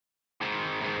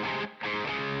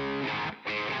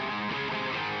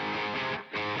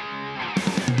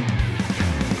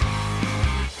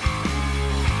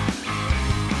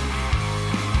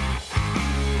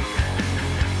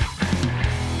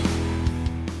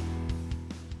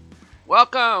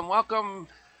Welcome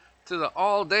to the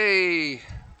all-day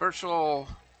virtual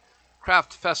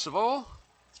craft festival.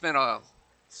 It's been a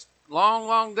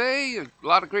long day, a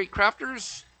lot of great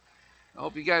crafters. I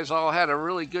hope you guys all had a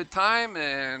really good time,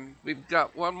 and we've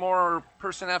got one more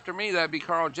person after me. That'd be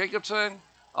Carl Jacobson.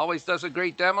 Always does a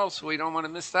great demo, so we don't want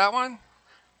to miss that one.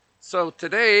 So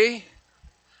today,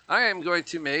 I am going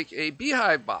to make a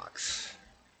beehive box.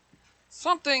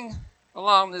 Something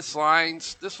along this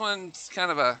lines. This one's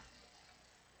kind of a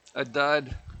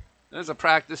dud. There's a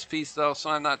practice piece though, so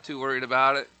I'm not too worried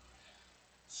about it.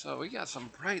 So we got some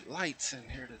bright lights in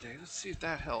here today. Let's see if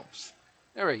that helps.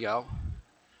 There we go.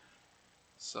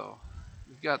 So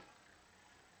we've got,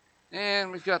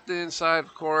 and we've got the inside,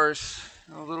 of course.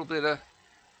 A little bit of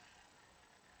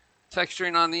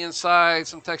texturing on the inside,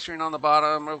 some texturing on the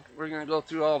bottom. We're going to go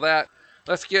through all that.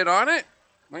 Let's get on it.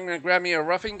 I'm going to grab me a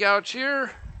roughing gouge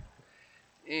here.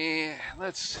 And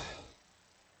that's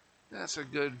a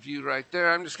good view right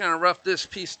there. I'm just going to rough this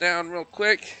piece down real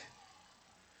quick.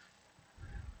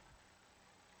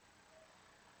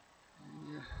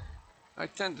 I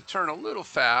tend to turn a little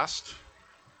fast.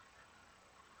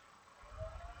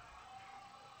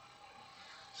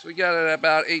 So we got it at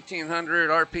about 1800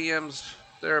 RPMs,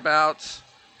 thereabouts.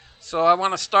 So I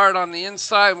want to start on the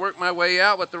inside and work my way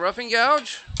out with the roughing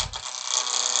gouge.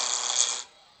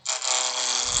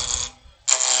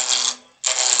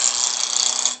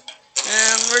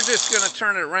 And we're just going to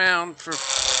turn it around for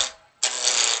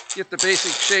get the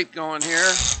basic shape going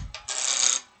here.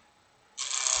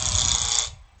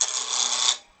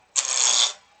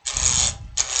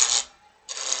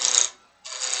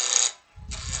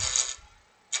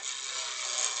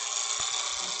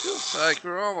 Feels like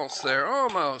we're almost there,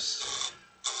 almost.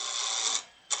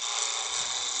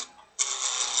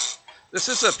 This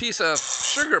is a piece of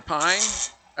sugar pine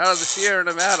out of the Sierra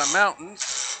Nevada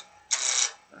mountains.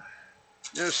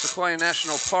 Near Sequoia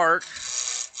National Park.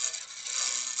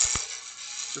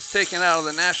 It's taken out of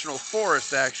the national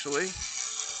forest, actually.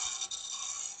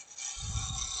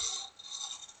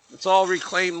 It's all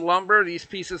reclaimed lumber. These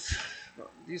pieces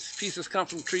come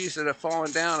from trees that have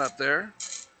fallen down up there.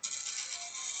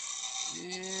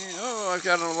 And, oh, I've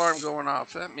got an alarm going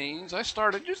off. That means I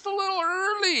started just a little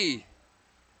early.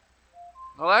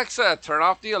 Alexa, turn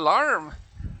off the alarm.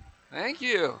 Thank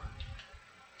you.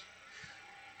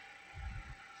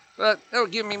 But it'll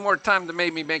give me more time to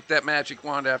maybe make that magic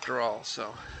wand after all.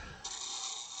 So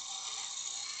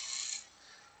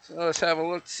let's have a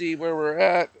look, see where we're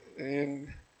at.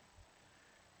 And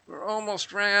we're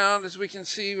almost round. As we can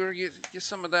see, we're get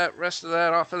some of that rest of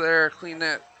that off of there. Clean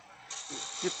that.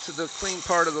 Get to the clean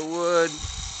part of the wood.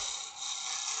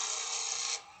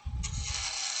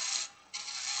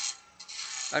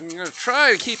 I'm going to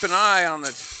try to keep an eye on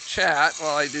the chat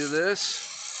while I do this.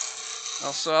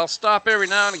 Also, I'll stop every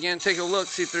now and again, take a look,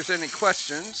 see if there's any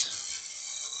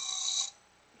questions.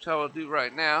 Which I will do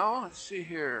right now. Let's see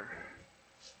here.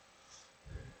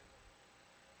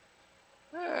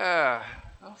 Yeah,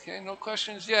 okay, no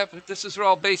questions yet, but this is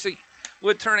all basic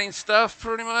wood turning stuff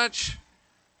pretty much.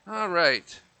 All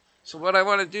right, so what I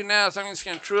want to do now is I'm just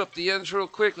going to true up the ends real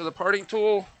quick with a parting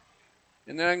tool,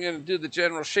 and then I'm going to do the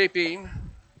general shaping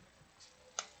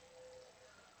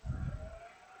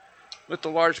with the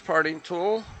large parting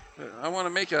tool. I want to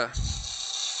make a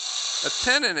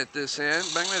tenon at this end,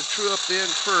 but I'm going to true up the end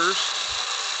first.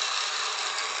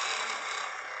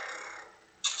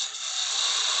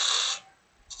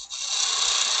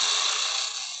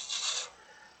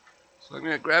 So I'm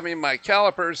going to grab me my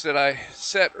calipers that I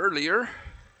set earlier.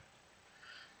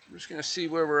 I'm just going to see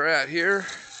where we're at here.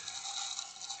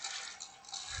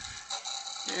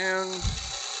 And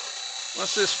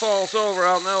once this falls over,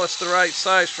 I'll know it's the right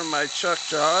size from my chuck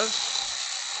jaws.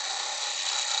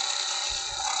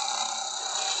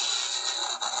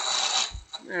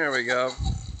 There we go.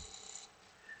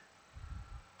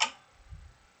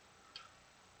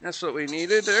 That's what we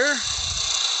needed there.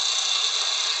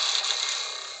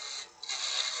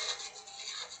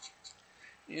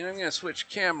 And I'm going to switch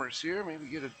cameras here, maybe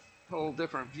get a whole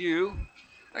different view.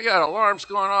 I got alarms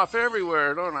going off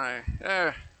everywhere, don't I?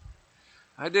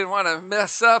 I didn't want to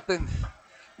mess up and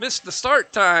miss the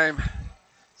start time.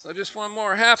 So just one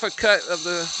more half a cut of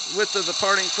the width of the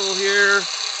parting tool here.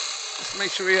 Just make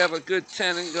sure we have a good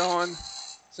tenon going.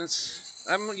 Since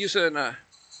I'm using a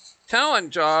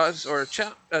Talon jaws or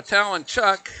a Talon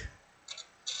chuck,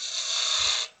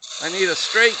 I need a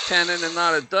straight tenon and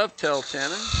not a dovetail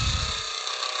tenon.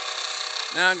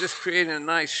 Now I'm just creating a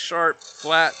nice sharp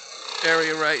flat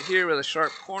area right here with a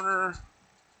sharp corner.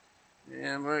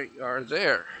 And we are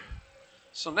there.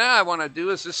 So now I want to do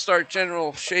is just start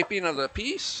general shaping of the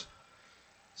piece.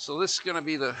 So this is going to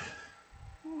be the,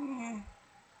 you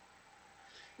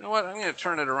know what, I'm going to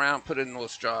turn it around, put it in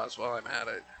those jaws while I'm at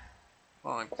it,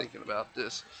 while I'm thinking about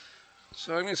this.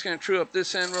 So I'm just going to true up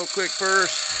this end real quick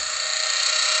first.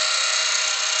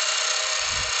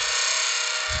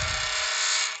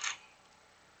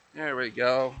 There we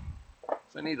go.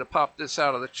 So I need to pop this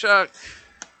out of the chuck.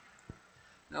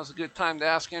 Now's a good time to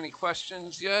ask any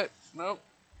questions yet. Nope.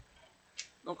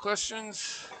 No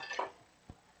questions.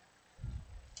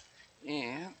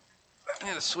 And I'm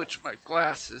going to switch my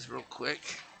glasses real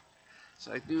quick.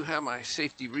 So I do have my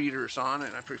safety readers on,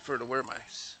 and I prefer to wear my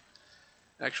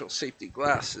actual safety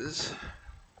glasses.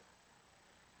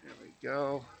 There we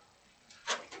go.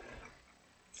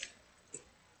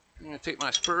 I'm going to take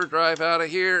my spur drive out of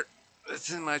here.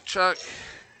 It's in my chuck.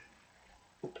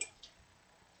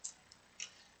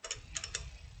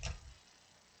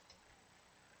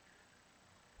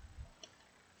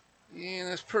 And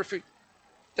that's perfect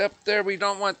depth there. We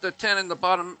don't want the 10 in the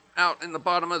bottom out in the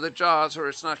bottom of the jaws, or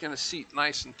it's not going to seat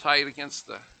nice and tight against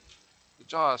the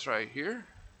jaws right here.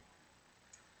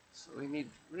 So we need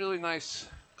really nice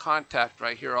contact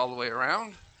right here all the way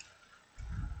around.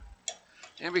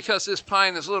 And because this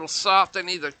pine is a little soft, I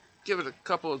need to give it a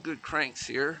couple of good cranks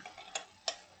here.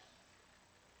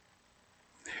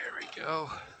 There we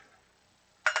go.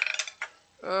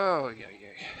 Oh, yeah, yeah.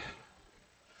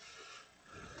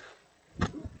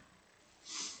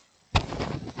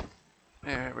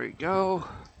 There we go.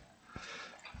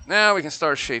 Now we can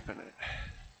start shaping it.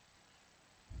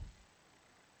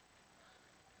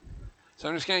 So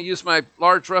I'm just going to use my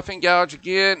large roughing gouge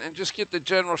again and just get the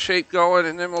general shape going,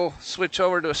 and then we'll switch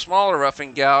over to a smaller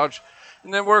roughing gouge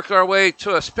and then work our way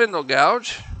to a spindle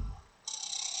gouge.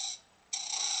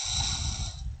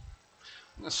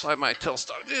 I'm going to slide my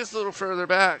tailstock just a little further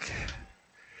back.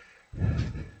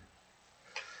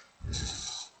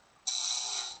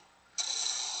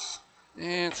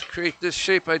 And to create this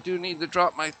shape, I do need to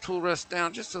drop my tool rest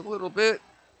down just a little bit.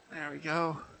 There we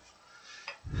go.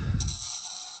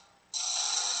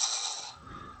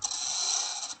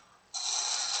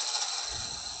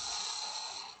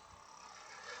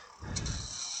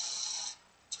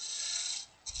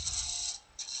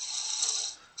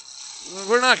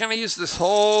 We're not going to use this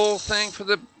whole thing for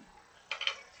the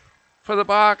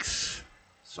box.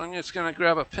 So I'm just going to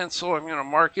grab a pencil. I'm going to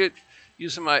mark it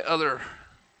using my other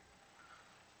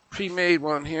pre-made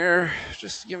one here,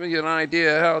 just to give you an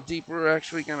idea how deep we're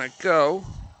actually going to go.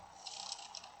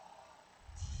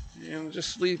 And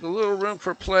just leave a little room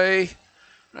for play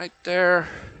right there.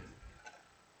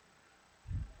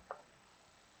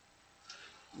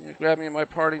 Grab me my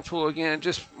parting tool again.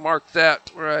 Just mark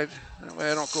that where that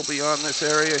way I don't go beyond this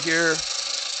area here.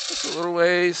 Just a little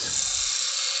ways.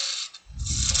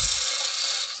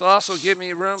 So also give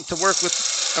me room to work with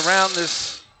around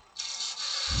this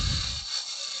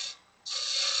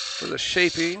for the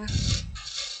shaping.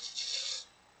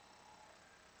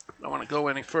 Don't want to go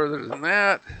any further than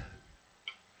that.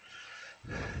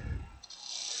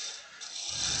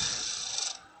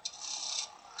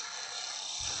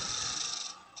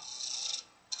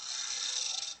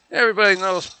 Everybody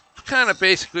knows kind of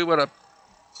basically what a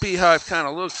beehive kind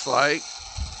of looks like.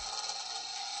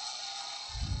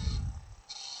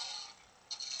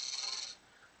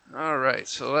 All right,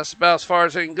 so that's about as far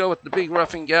as I can go with the big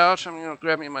roughing gouge. I'm going to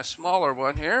grab me my smaller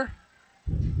one here.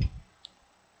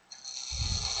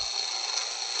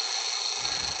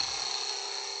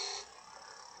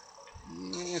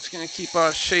 It's going to keep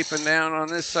on shaping down on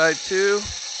this side too.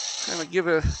 Kind of give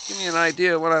me an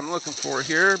idea of what I'm looking for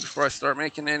here before I start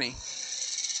making any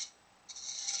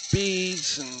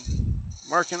beads and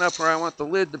marking up where I want the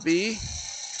lid to be.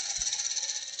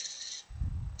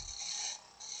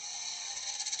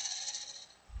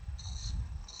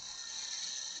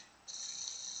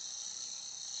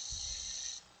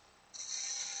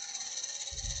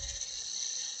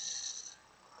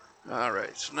 All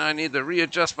right, so now I need to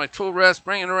readjust my tool rest,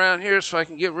 bring it around here so I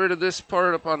can get rid of this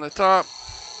part up on the top.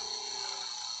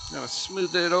 I'm going to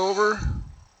smooth it over.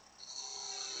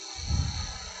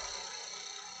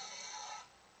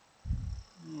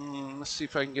 Let's see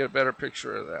if I can get a better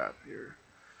picture of that here.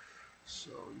 So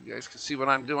you guys can see what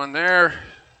I'm doing there.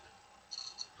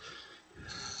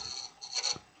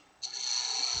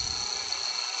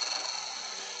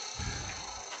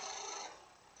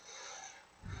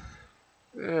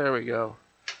 There we go.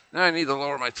 Now I need to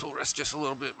lower my tool rest just a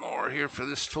little bit more here for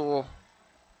this tool.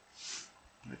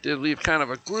 I did leave kind of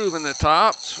a groove in the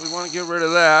top, so we want to get rid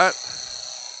of that.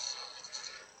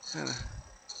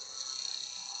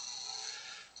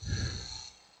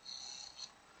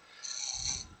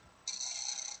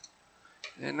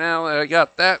 And now that I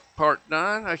got that part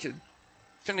done, I could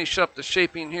finish up the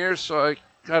shaping here, so I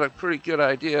got a pretty good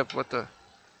idea of what the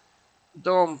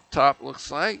dome top looks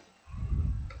like.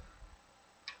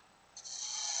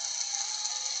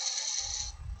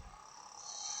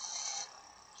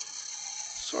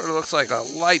 Sort of looks like a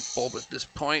light bulb at this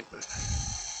point, but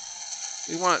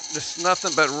we want just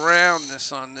nothing but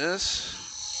roundness on this.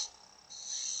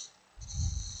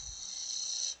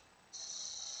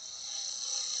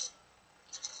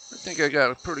 I think I got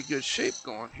a pretty good shape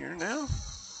going here now.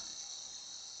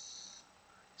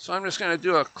 So I'm just going to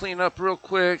do a clean up real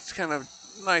quick. It's kind of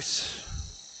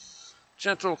nice,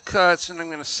 gentle cuts, and I'm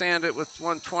going to sand it with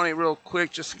 120 real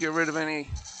quick just to get rid of any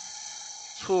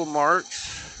tool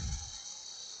marks,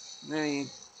 and any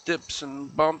dips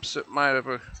and bumps that might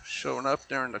have shown up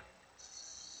during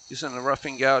using the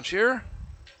roughing gouge here.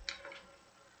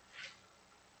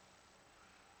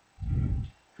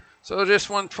 So just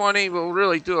 120 will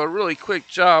really do a really quick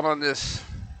job on this.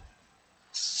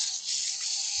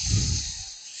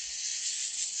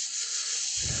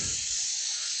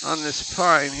 On this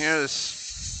pine here.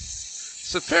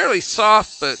 It's a fairly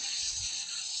soft but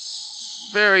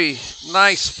very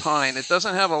nice pine. It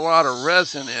doesn't have a lot of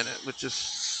resin in it, which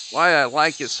is why I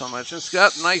like it so much. It's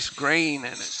got nice grain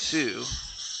in it too.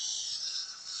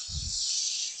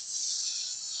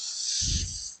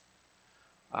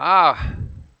 Ah,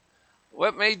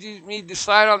 what made me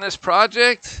decide on this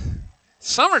project?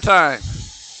 Summertime.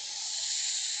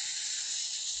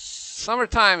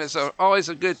 Summertime is always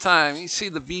a good time. You see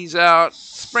the bees out.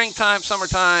 Springtime,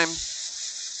 summertime.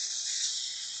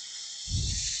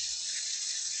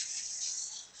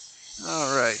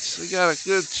 All right, so we got a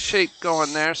good shape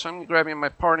going there. So I'm grabbing my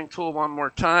parting tool one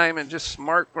more time and just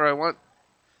mark where I want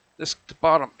this to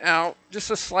bottom out.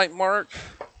 Just a slight mark,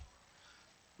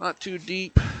 not too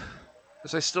deep,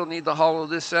 because I still need to hollow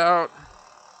this out.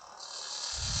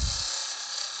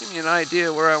 Give me an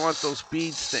idea where I want those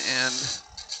beads to end.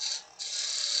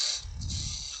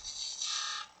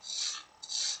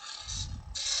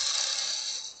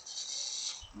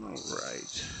 All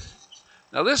right.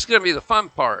 Now this is going to be the fun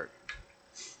part.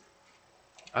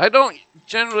 I don't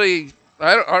generally,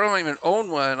 I don't even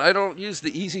own one. I don't use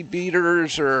the easy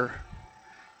beaters or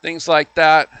things like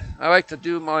that. I like to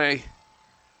do my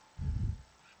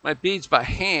beads by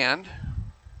hand,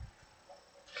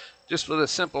 just with a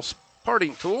simple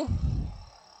parting tool.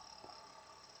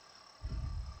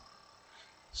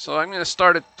 So I'm going to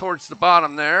start it towards the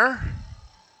bottom there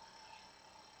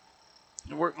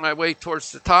and work my way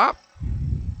towards the top.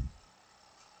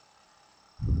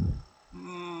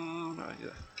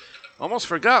 I almost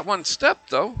forgot one step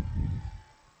though.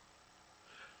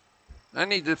 I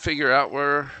need to figure out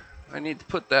where I need to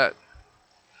put that.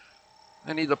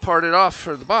 I need to part it off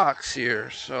for the box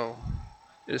here. So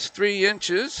it's 3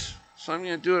 inches. So I'm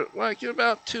going to do it like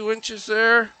about 2 inches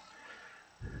there.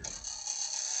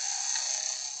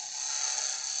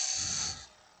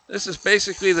 This is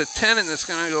basically the tenon that's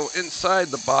going to go inside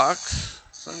the box.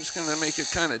 So I'm just going to make it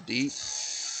kind of deep.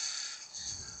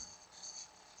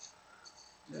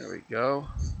 There we go.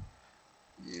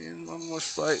 And one more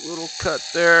slight little cut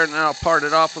there, and then I'll part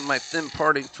it off with my thin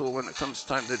parting tool when it comes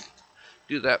time to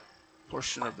do that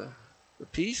portion of the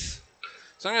piece.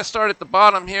 So I'm going to start at the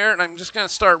bottom here, and I'm just going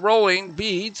to start rolling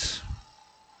beads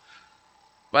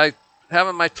by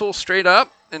having my tool straight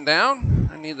up and down.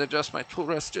 I need to adjust my tool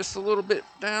rest just a little bit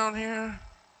down here.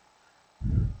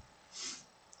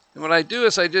 And what I do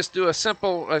is I just do a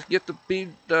simple, I get the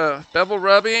bead bevel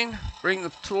rubbing, bring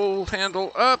the tool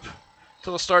handle up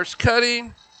until it starts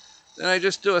cutting. Then I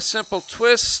just do a simple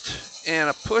twist and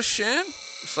a push in,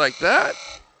 just like that.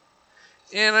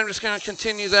 And I'm just going to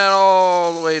continue that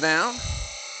all the way down.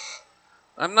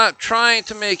 I'm not trying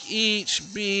to make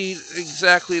each bead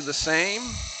exactly the same.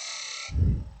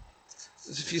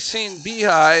 As if you've seen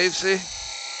beehives,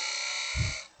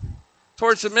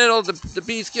 towards the middle, the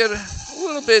beads get a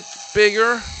little bit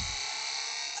bigger.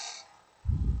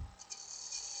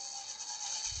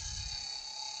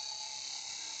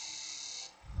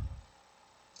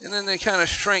 And then they kind of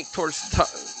shrink towards the top,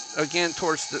 again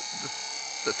towards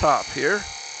the top here.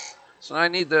 So I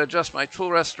need to adjust my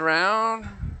tool rest around.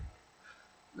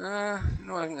 I'm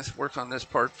going to work on this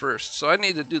part first. So I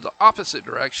need to do the opposite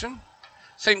direction.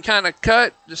 Same kind of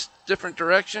cut, just different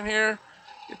direction here.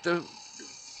 Get the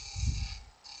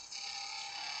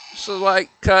slight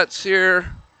cuts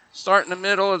here. Start in the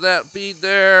middle of that bead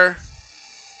there.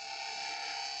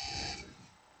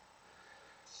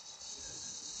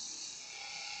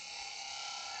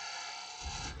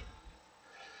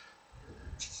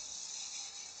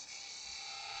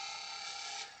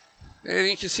 And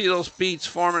you can see those beads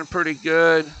forming pretty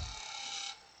good.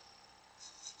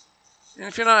 And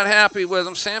if you're not happy with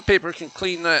them, sandpaper can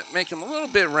clean that, make them a little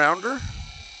bit rounder. I'm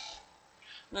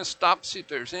going to stop and see if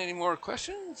there's any more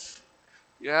questions.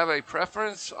 You have a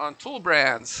preference on tool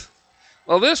brands?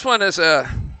 Well, this one is a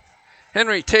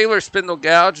Henry Taylor spindle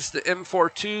gouge. It's the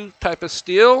M42 type of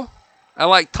steel. I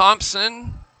like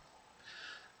Thompson.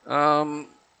 I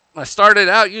started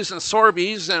out using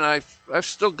Sorbies, and I've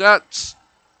still got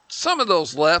some of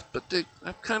those left, but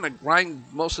I've kind of grind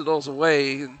most of those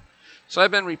away. And so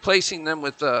I've been replacing them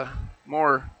with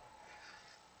more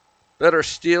better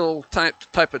steel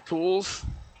type of tools.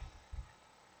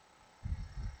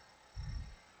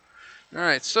 All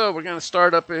right, so we're going to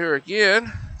start up here again.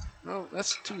 Oh,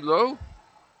 that's too low.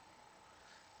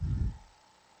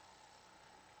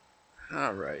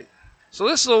 All right. So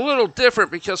this is a little different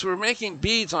because we're making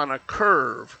beads on a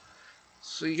curve.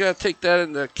 So you got to take that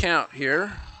into account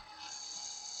here.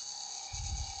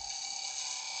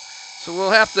 So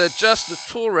we'll have to adjust the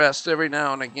tool rest every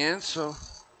now and again. So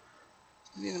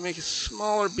we need to make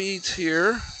smaller beads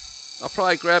here. I'll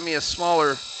probably grab me a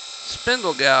smaller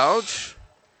spindle gouge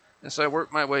as I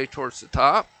work my way towards the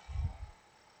top.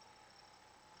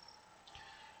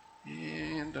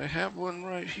 And I have one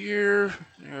right here.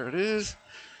 There it is.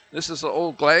 This is the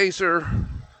old Glazer.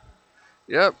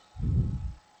 Yep.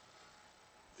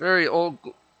 Very old.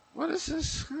 What is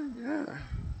this? Yeah.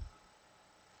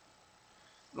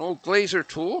 An old Glazer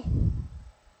tool.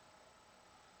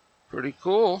 Pretty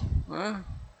cool. Huh?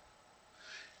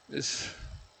 It's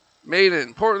made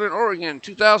in Portland, Oregon,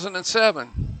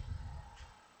 2007.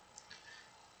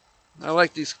 I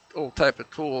like these old type of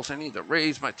tools. I need to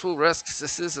raise my tool rest because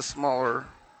this is a smaller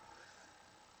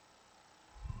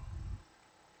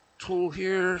tool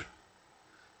here.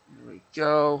 There we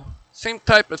go. Same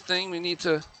type of thing. We need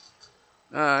to.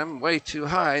 I'm way too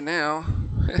high now.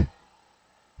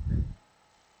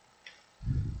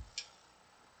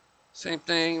 Same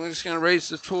thing. We're just going to raise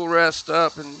the tool rest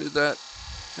up and do that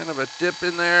kind of a dip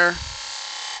in there.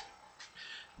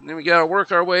 And then we got to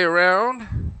work our way around.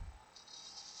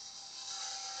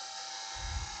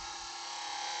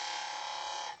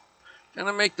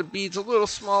 Gonna make the beads a little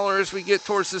smaller as we get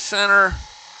towards the center.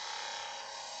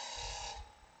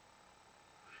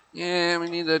 Yeah, we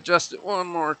need to adjust it one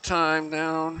more time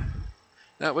down.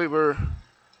 That way we're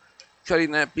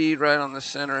cutting that bead right on the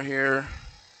center here.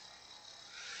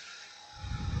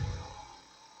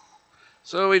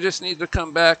 So we just need to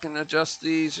come back and adjust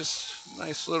these. Just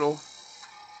nice little.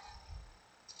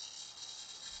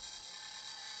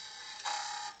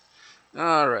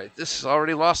 All right, this has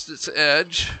already lost its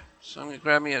edge. So I'm going to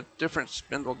grab me a different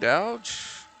spindle gouge.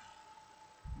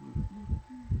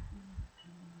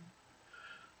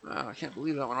 I can't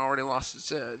believe that one already lost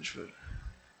its edge. But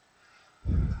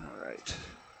all right.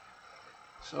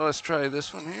 So let's try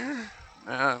this one here.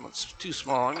 It's too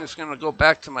small. I'm just going to go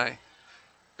back to my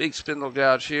big spindle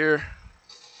gouge here.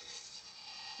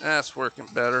 That's working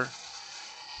better.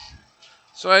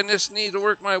 So I just need to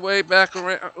work my way back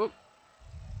around. Oh.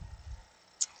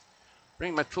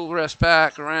 Bring my tool rest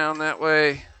back around that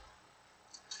way.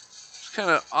 It's kind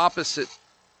of opposite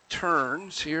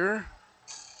turns here.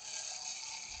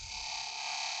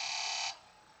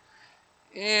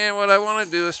 And what I want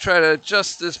to do is try to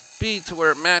adjust this bead to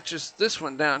where it matches this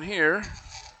one down here.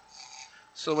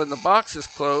 So when the box is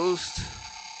closed,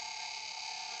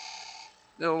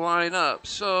 they'll line up.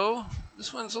 So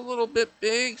this one's a little bit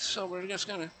big, so we're just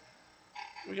gonna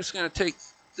take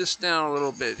this down a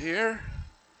little bit here.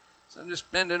 So I'm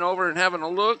just bending over and having a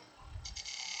look.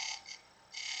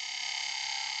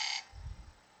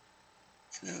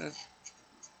 Gonna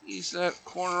ease that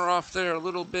corner off there a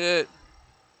little bit.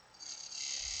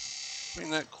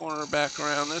 Bring that corner back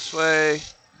around this way.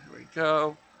 There we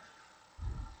go.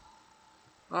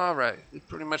 All right, we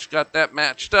pretty much got that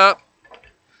matched up.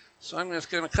 So I'm just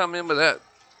going to come in with that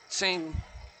same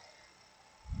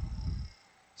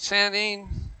sanding,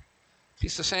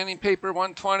 piece of sanding paper,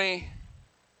 120.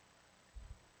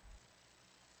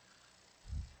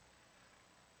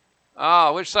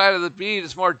 Which side of the bead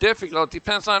is more difficult?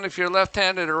 Depends on if you're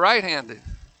left-handed or right-handed.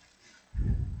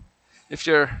 If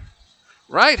you're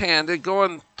right-handed,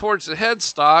 going towards the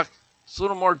headstock, it's a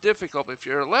little more difficult. If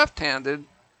you're left-handed,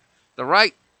 the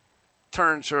right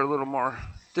turns are a little more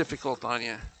difficult on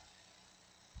you.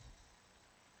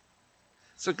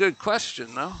 It's a good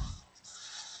question, though.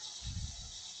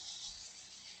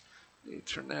 Let me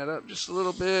turn that up just a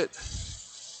little bit.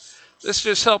 This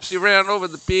just helps you round over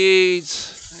the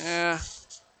beads. Yeah.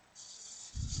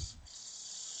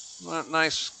 Want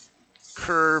nice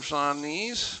curves on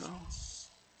these. So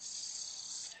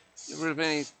get rid of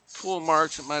any tool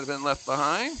marks that might have been left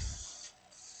behind.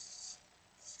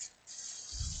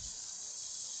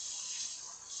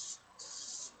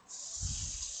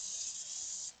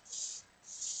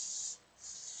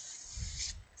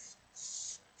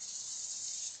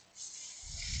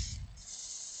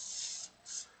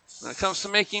 When it comes to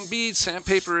making beads,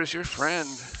 sandpaper is your friend,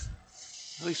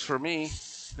 at least for me.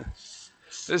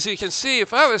 As you can see,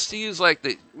 if I was to use like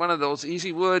one of those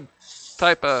easy wood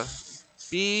type of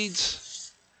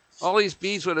beads, all these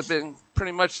beads would have been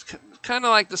pretty much kind of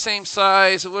like the same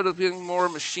size. It would have been more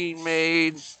machine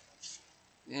made,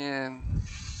 and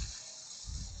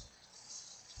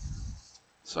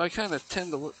so I kind of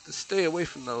tend to stay away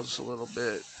from those a little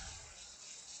bit.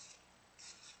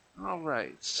 All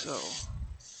right, so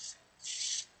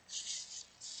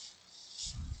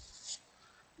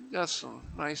we got some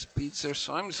nice beads there.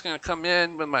 So I'm just going to come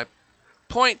in with my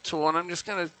point tool, and I'm just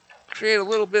going to create a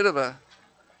little bit of a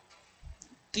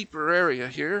deeper area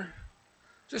here,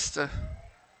 just to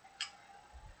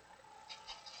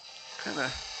kind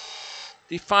of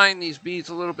define these beads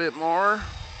a little bit more.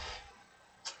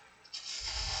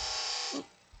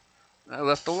 I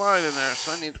left a line in there,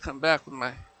 so I need to come back with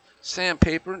my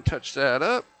sandpaper and touch that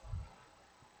up.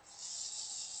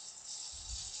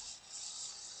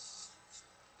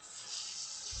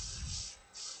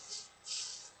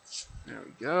 There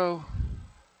we go.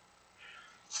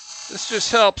 This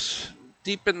just helps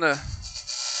deepen the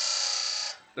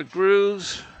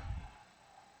grooves.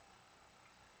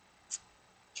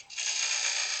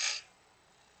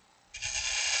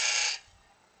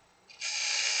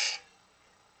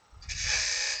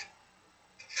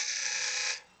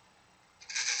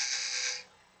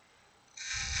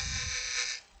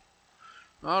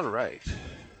 All right.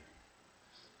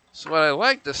 So what I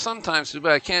like to sometimes do,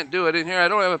 but I can't do it in here, I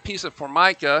don't have a piece of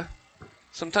formica.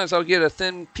 Sometimes I'll get a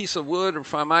thin piece of wood or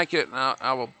formica, and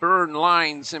I will burn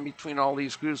lines in between all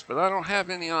these grooves, but I don't have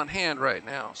any on hand right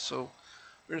now, so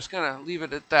we're just going to leave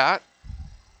it at that.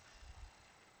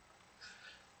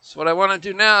 So what I want to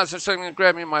do now is I'm going to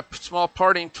grab me my small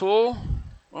parting tool.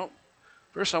 Well,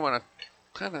 first I want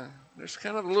to there's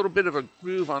kind of a little bit of a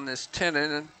groove on this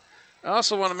tenon, and I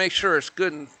also want to make sure it's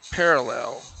good and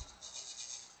parallel.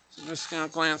 So I'm just going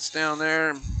to glance down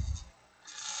there.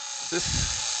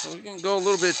 So we can go a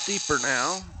little bit deeper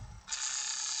now.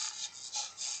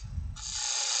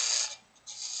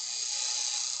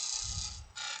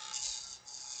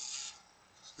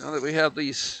 Now that we have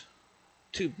these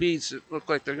two beads that look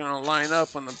like they're going to line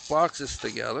up when the box is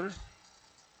together.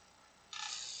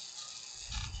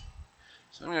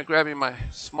 So I'm going to grab me my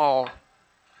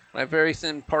very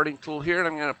thin parting tool here, and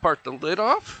I'm going to part the lid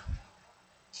off.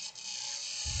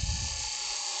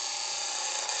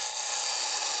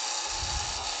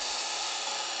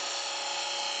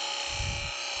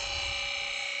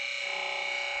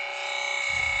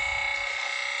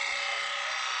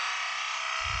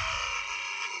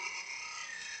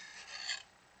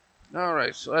 All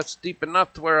right, so that's deep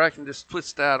enough to where I can just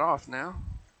twist that off now.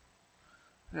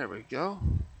 There we go.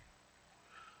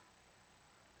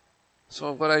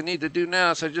 So what I need to do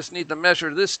now is I just need to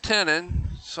measure this tenon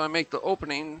so I make the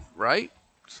opening right.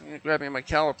 So I'm going to grab me my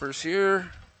calipers here.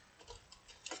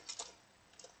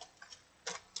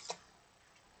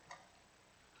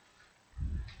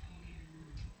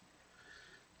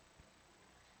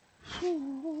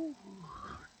 And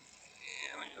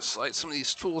I'm going to slide some of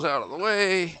these tools out of the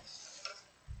way.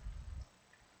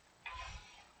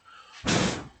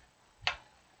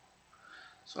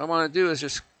 So what I want to do is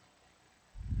just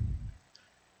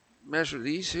measure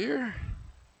these here.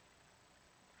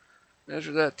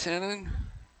 Measure that tenon.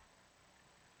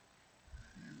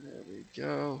 There we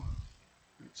go.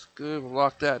 That's good. We'll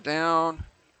lock that down.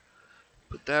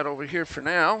 Put that over here for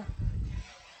now.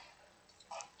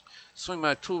 Swing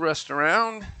my tool rest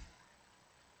around.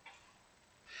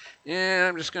 And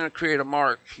I'm just going to create a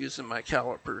mark using my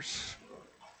calipers.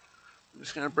 I'm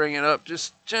just going to bring it up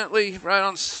just gently right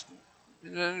on.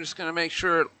 And then I'm just going to make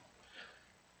sure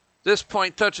this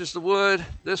point touches the wood.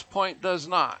 This point does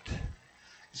not.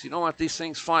 Because you don't want these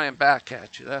things flying back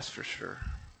at you, that's for sure.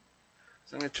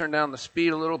 So I'm going to turn down the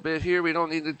speed a little bit here. We don't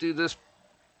need to do this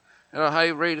at a high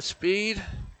rate of speed.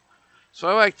 So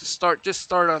I like to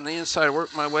start on the inside,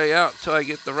 work my way out until I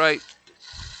get the right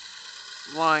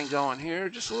line going here.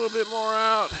 Just a little bit more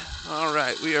out. All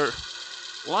right, we are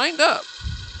lined up.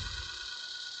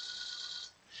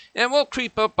 And we'll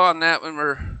creep up on that when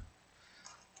we're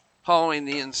hollowing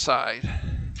the inside.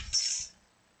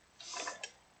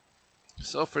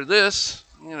 So for this,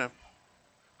 I'm going to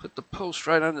put the post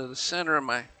right under the center of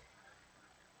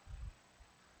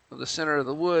the center of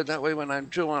the wood. That way when I'm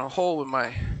drilling a hole with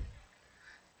my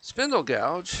spindle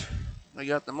gouge, I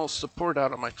got the most support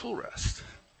out of my tool rest.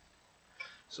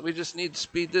 So we just need to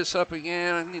speed this up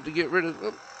again. I need to get rid of,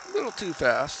 a little too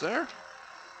fast there.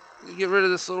 Get rid of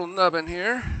this little nubbin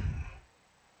here.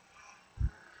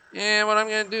 And what I'm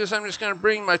going to do is I'm just going to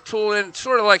bring my tool in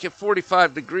sort of like at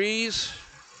 45 degrees.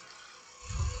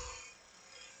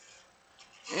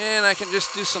 And I can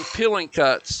just do some peeling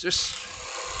cuts. Just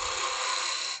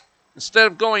instead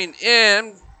of going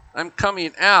in, I'm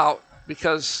coming out,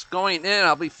 because going in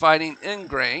I'll be fighting in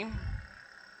grain.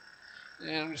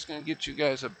 And I'm just going to get you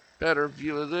guys a better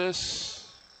view of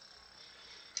this.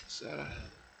 So,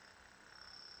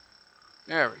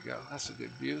 there we go. That's a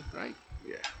good view, right?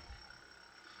 Yeah.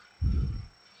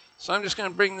 So I'm just going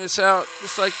to bring this out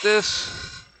just like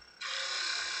this.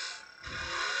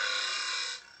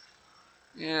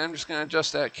 And I'm just going to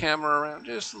adjust that camera around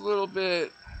just a little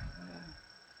bit.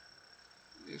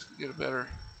 Just to get a better,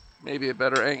 maybe a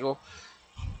better angle.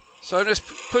 So I just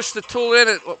push the tool in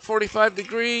at 45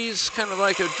 degrees, kind of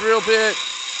like a drill bit.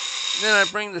 And then I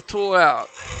bring the tool out.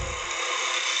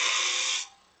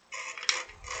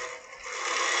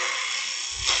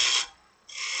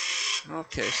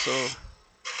 Okay, so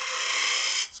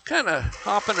it's kind of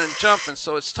hopping and jumping,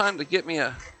 so it's time to get me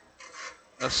a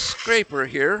scraper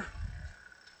here.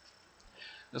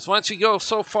 Because once you go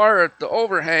so far at the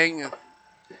overhang,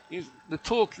 the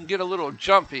tool can get a little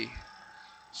jumpy.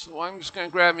 So I'm just going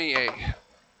to grab me a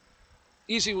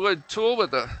easy wood tool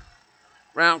with a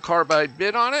round carbide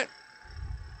bit on it.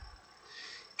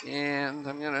 And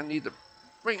I'm going to need to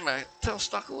bring my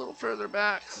tailstock a little further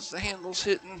back because the handle's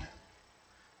hitting.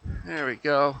 There we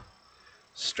go.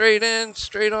 Straight in,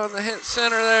 straight on the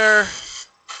center there.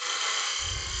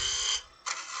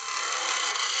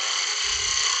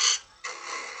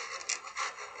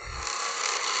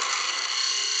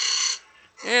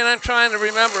 And I'm trying to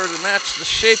remember to match the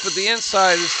shape of the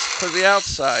inside for the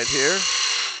outside here.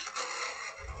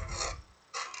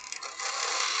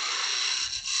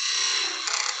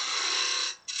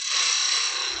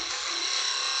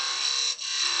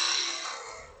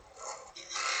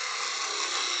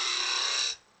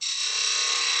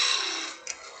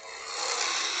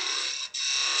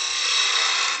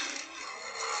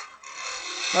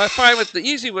 I find with the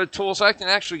easy wood tools, I can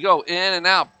actually go in and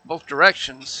out both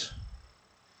directions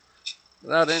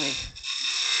without very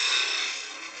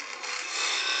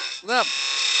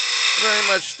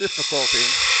much difficulty.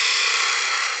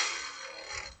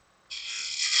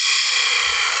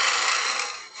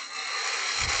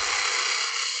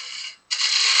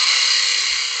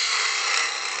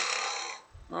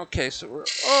 Okay, so we're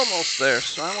almost there.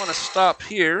 So I want to stop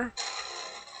here.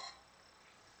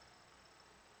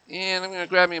 And I'm going to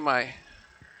grab me my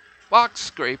box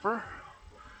scraper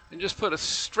and just put a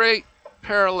straight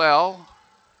parallel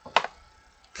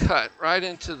cut right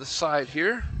into the side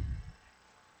here.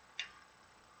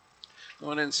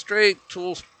 Going in straight,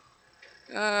 tools.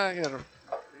 I got to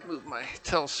move my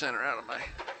tail center out of my.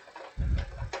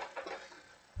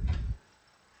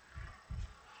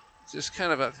 It's just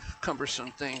kind of a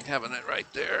cumbersome thing having it right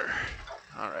there.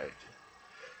 All right.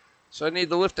 So I need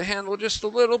to lift the handle just a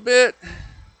little bit.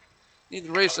 Need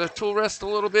to raise the tool rest a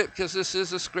little bit because this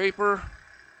is a scraper.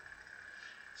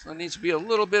 So it needs to be a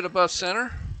little bit above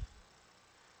center.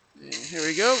 And here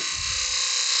we go.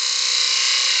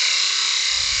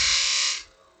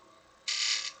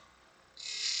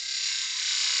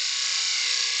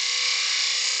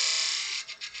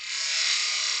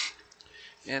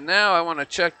 And now I want to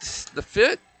check the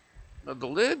fit of the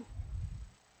lid.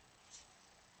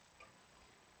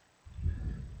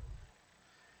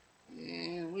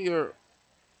 And we are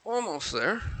almost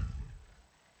there.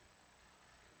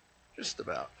 Just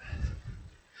about.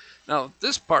 Now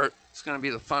this part is going to be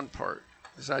the fun part,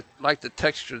 because I like the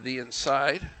texture of the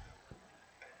inside.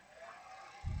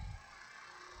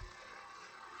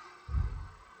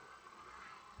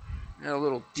 Add a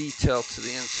little detail to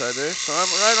the inside there. So I'm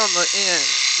right on the end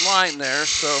line there,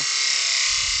 so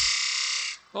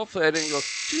hopefully I didn't go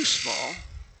too small.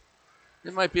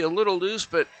 It might be a little loose,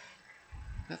 but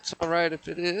that's all right if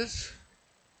it is.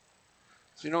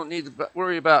 So you don't need to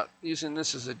worry about using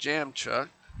this as a jam chuck.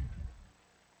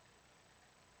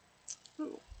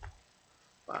 Ooh.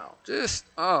 Wow, just,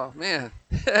 oh man.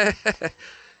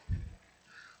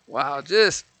 Wow,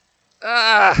 just,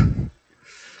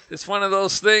 it's one of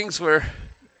those things where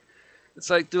it's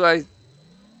like, do I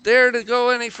dare to go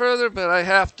any further? But I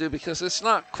have to, because it's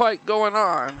not quite going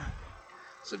on.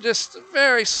 So just a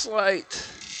very slight.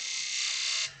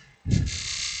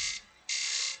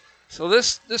 So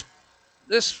this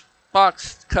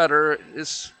box cutter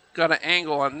is got an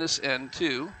angle on this end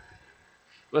too.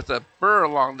 with a burr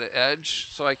along the edge,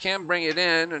 so I can bring it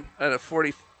in at a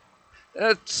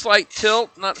slight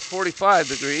tilt, not 45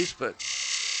 degrees, but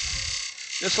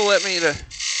this will let me to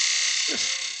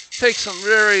just take some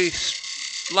very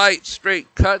light,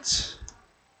 straight cuts.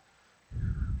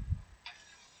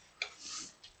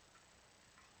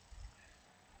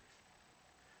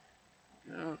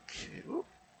 Okay. Oop.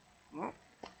 Well,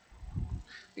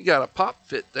 you got a pop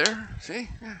fit there. See?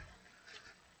 Yeah.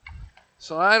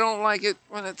 So I don't like it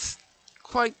when it's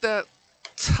quite that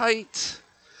tight.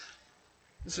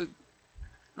 I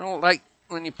don't like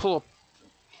when you pull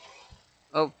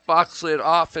a box lid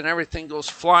off and everything goes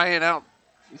flying out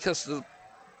because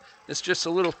it's just a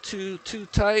little too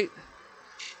tight.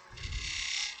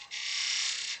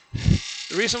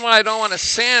 The reason why I don't want to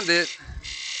sand it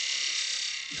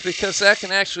is because that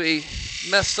can actually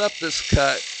mess up this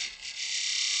cut.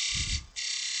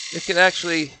 It can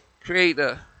actually create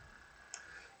a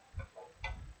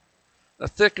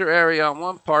thicker area on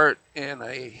one part and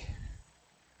a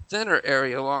thinner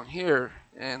area along here.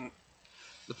 And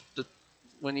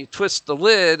when you twist the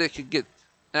lid, it could get,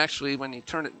 actually when you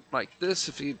turn it like this,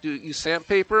 if you use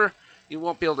sandpaper, you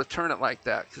won't be able to turn it like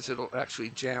that because it'll actually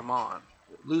jam on.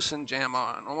 Loosen, jam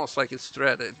on, almost like it's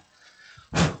threaded.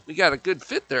 We got a good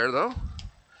fit there though,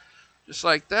 just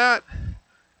like that.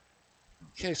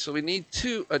 Okay, so we need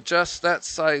to adjust that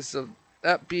size of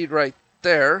that bead right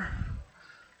there.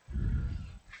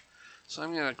 So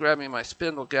I'm going to grab me my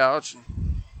spindle gouge and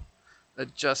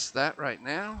adjust that right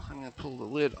now. I'm going to pull the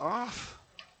lid off.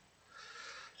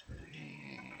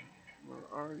 Where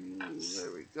are you?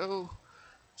 There we go.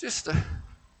 Just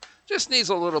needs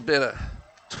a little bit of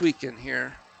tweaking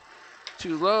here.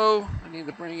 Too low. I need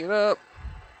to bring it up.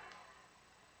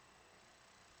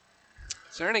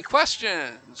 Is there any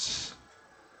questions?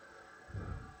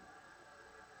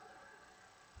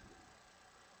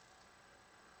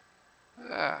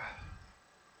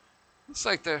 Looks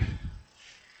like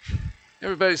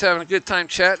everybody's having a good time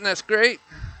chatting. That's great.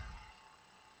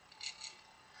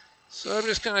 So I'm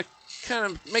just going to kind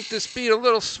of make this bead a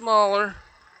little smaller.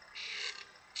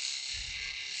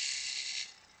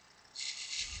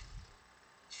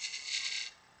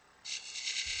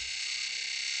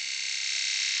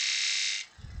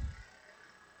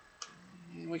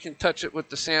 And we can touch it with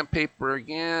the sandpaper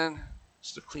again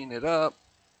just to clean it up.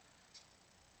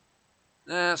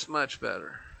 That's much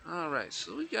better. All right,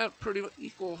 so we got pretty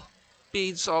equal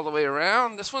beads all the way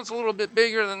around. This one's a little bit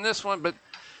bigger than this one, but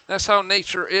that's how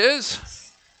nature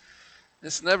is.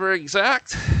 It's never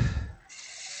exact.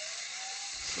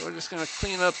 So we're just going to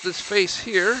clean up this face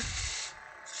here.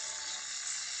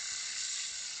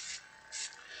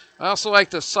 I also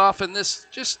like to soften this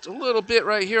just a little bit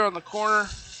right here on the corner.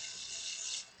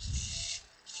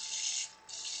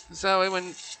 This that way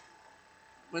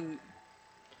when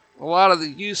a lot of the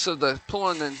use of the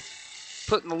pulling and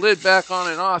putting the lid back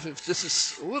on and off, if this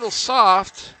is a little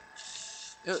soft,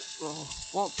 it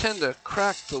won't tend to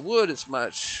crack the wood as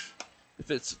much. If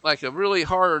it's like a really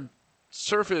hard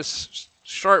surface,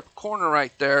 sharp corner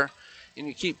right there, and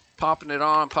you keep popping it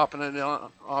on,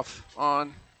 off,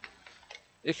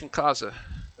 it can cause a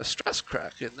stress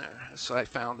crack in there, as I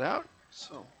found out.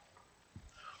 So,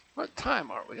 what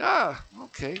time are we?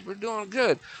 Okay, we're doing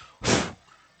good.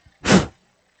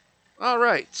 All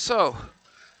right, so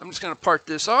I'm just going to part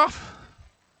this off.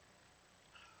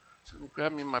 So I'm going to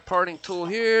grab me my parting tool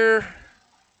here.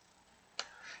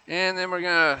 And then we're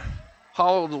going to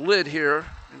hollow the lid here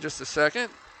in just a second.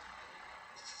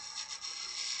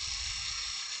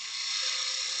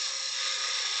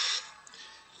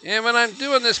 And when I'm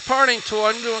doing this parting tool,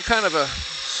 I'm doing kind of a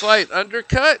slight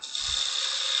undercut,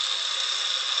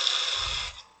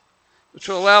 which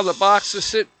will allow the box to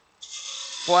sit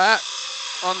flat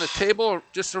on the table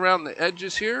just around the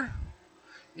edges here.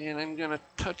 And I'm going to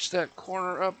touch that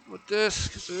corner up with this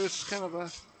because there's kind of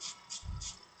a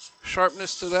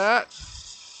sharpness to that.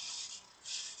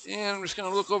 And I'm just going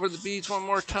to look over the beads one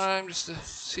more time just to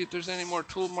see if there's any more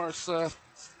tool marks left.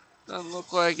 Doesn't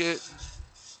look like it.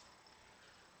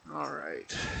 All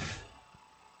right.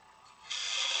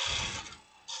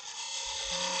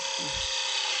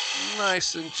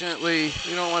 Nice and gently.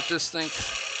 We don't want this thing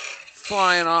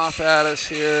flying off at us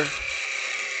here.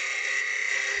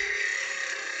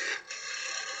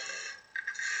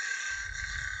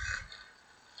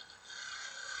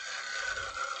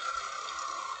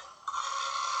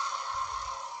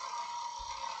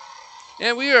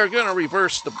 And we are going to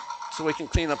reverse so we can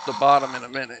clean up the bottom in a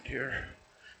minute here.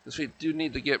 Because we do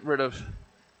need to get rid of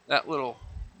that little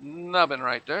nubbin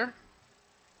right there.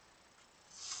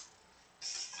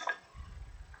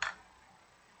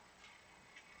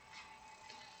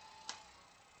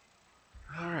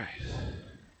 All right.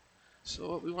 So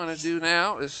what we want to do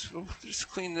now is we'll just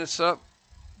clean this up.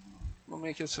 We'll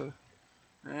make it so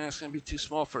it's going to be too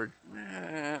small for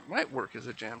it might work as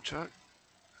a jam chuck.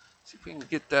 See if we can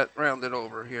get that rounded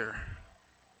over here.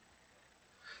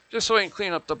 Just so I can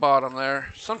clean up the bottom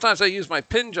there. Sometimes I use my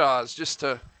pin jaws just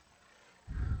to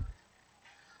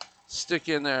stick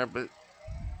in there, but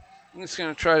I'm just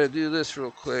going to try to do this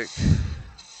real quick.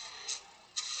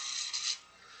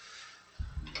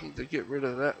 Need to get rid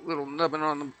of that little nubbin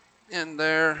on the end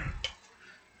there.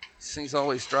 These things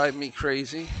always drive me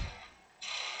crazy.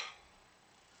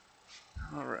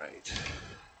 All right.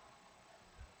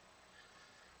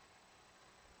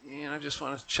 And I just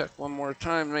want to check one more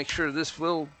time to make sure this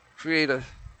will create a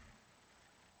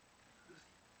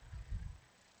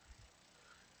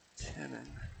tenon.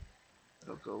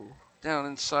 It'll go down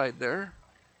inside there.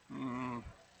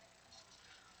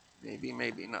 Maybe,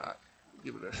 maybe not.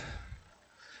 Give it a.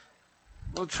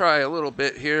 We'll try a little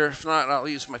bit here. If not, I'll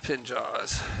use my pin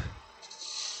jaws.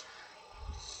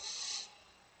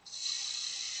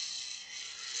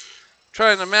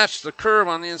 Trying to match the curve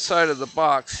on the inside of the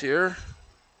box here.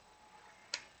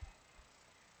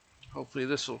 Hopefully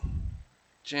this will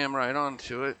jam right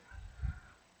onto it.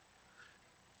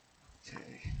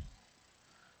 Okay.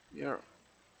 You're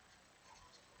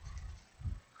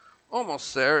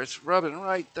almost there. It's rubbing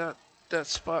right that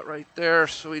spot right there.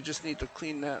 So we just need to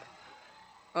clean that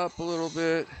up a little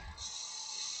bit.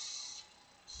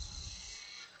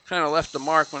 Kind of left the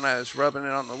mark when I was rubbing it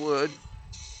on the wood.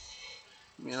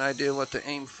 Give me an idea what to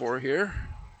aim for here.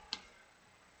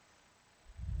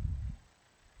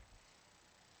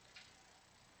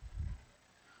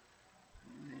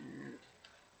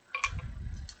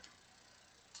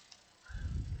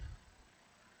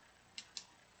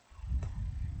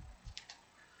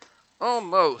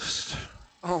 Almost.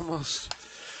 Almost.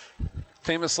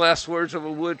 Famous last words of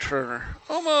a wood turner.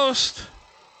 Almost.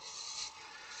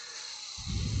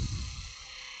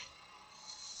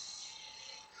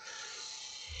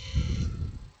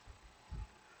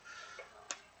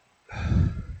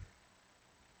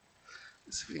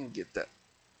 Let's see if we can get that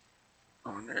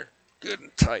on there good and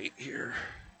tight here.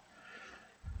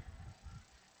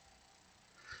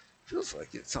 Feels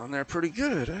like it's on there pretty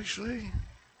good, actually.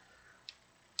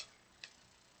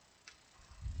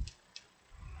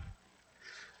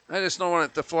 I just don't want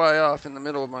it to fly off in the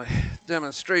middle of my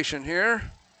demonstration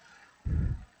here.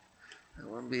 That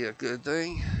wouldn't be a good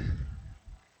thing.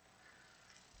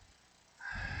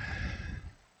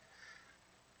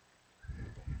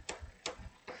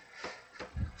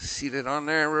 Seat it on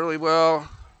there really well.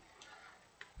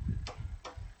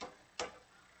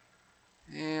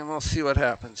 And we'll see what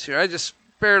happens here. I just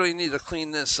barely need to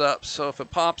clean this up. So if it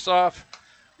pops off,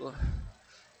 well,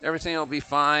 everything will be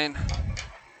fine.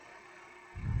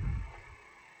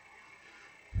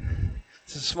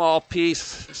 It's a small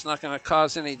piece. It's not going to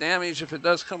cause any damage if it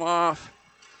does come off.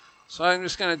 So I'm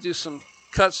just going to do some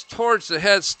cuts towards the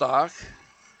headstock.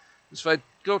 If I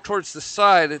go towards the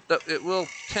side, it will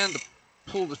tend to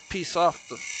pull the piece off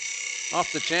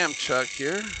the jam chuck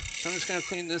here. So I'm just going to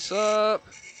clean this up.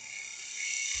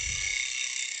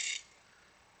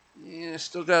 Yeah,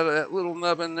 still got that little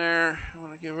nub in there. I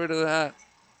want to get rid of that.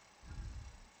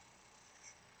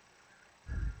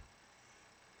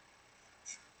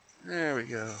 There we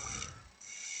go.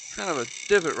 Kind of a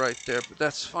divot right there, but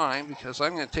that's fine because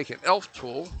I'm going to take an elf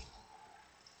tool.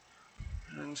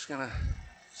 And I'm just going to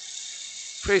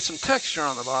create some texture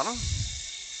on the bottom.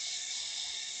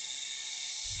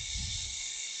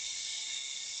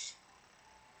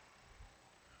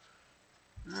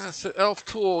 That's an elf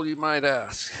tool, you might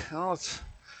ask. Well, it's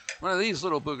one of these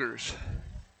little boogers.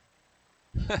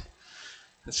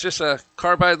 It's just a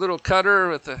carbide little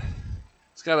cutter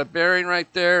it's got a bearing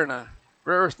right there and a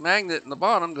rare earth magnet in the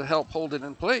bottom to help hold it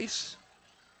in place.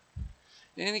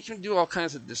 And you can do all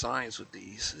kinds of designs with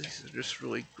these. These are just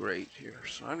really great here.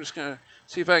 So I'm just going to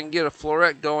see if I can get a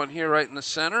floret going here right in the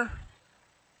center.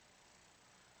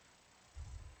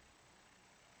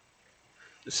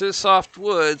 This is soft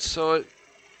wood, so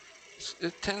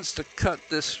it tends to cut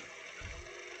this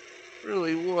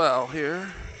really well here.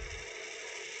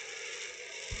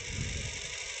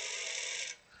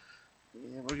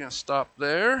 And we're going to stop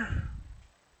there.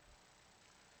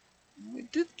 We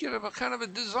did get a kind of a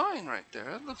design right there.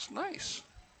 That looks nice.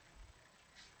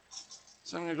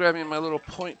 So I'm going to grab me my little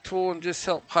point tool and just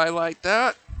help highlight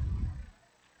that.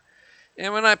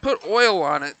 And when I put oil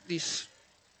on it, these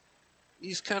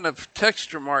kind of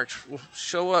texture marks will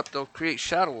show up. They'll create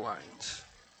shadow lines.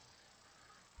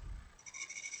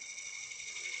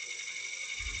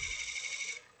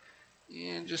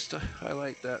 And just to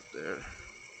highlight that there.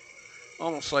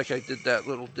 Almost like I did that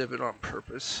little divot on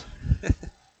purpose.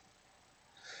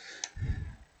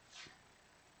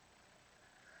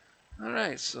 All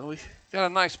right, so we got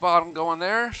a nice bottom going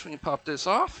there. So we can pop this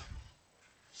off.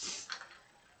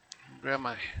 Grab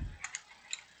my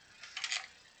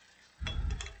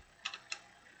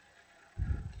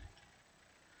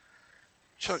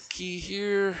chuck key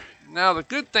here. Now the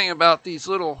good thing about these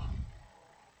little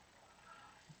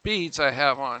beads I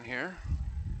have on here,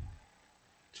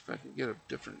 if I can get a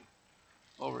different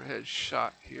overhead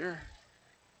shot here.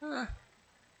 You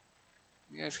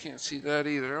guys can't see that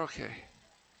either. Okay.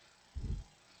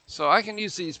 So I can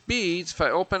use these beads if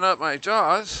I open up my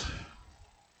jaws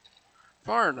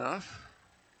far enough,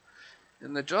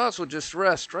 and the jaws will just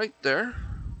rest right there,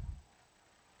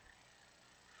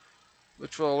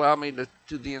 which will allow me to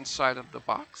do the inside of the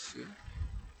box. Yeah.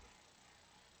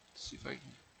 See if I can.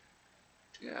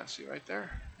 Yeah, see right there.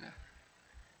 Yeah.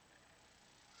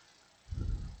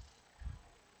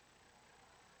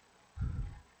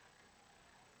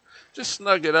 Just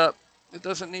snug it up. It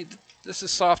doesn't need. This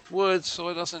is soft wood, so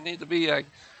it doesn't need to be like,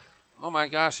 oh my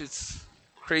gosh, it's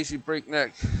crazy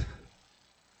breakneck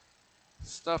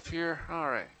stuff here. All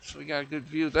right, so we got a good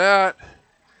view of that.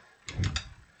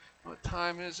 What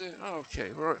time is it?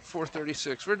 Okay, we're at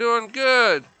 4:36. We're doing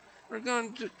good. We're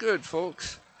doing good,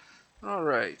 folks. All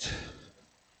right.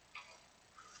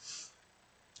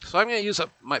 So I'm going to use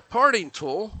my parting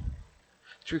tool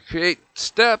to create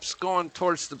steps going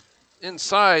towards the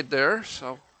inside there.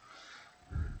 So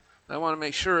I want to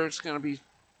make sure it's going to be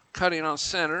cutting on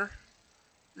center.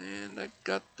 And I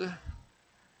got the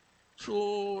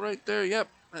tool right there. Yep,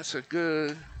 that's a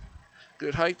good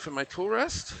height for my tool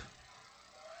rest.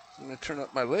 I'm going to turn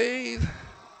up my lathe.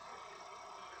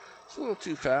 It's a little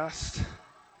too fast.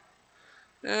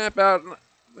 About,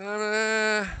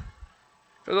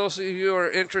 for those of you who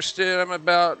are interested, I'm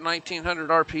about 1900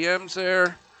 RPMs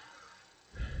there.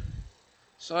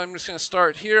 So I'm just going to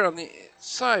start here on the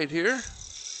side here.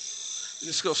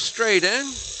 Just go straight in.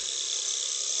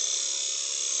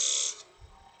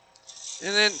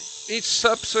 And then each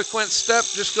subsequent step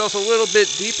just goes a little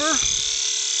bit deeper.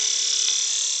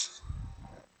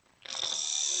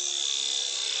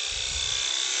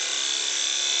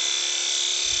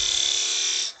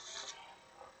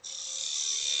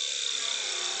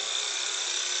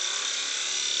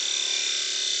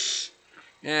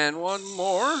 And one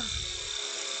more.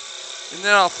 And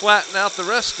then I'll flatten out the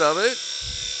rest of it,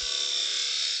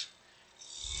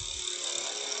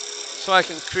 so I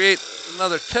can create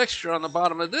another texture on the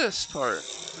bottom of this part.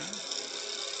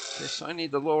 Okay, so I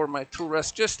need to lower my tool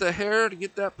rest just a hair to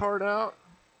get that part out.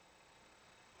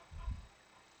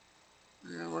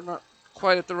 And we're not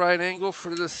quite at the right angle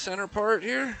for this center part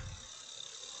here.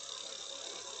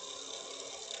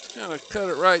 Just kind of cut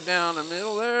it right down the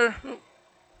middle there.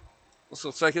 This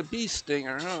looks like a bee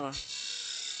stinger, huh?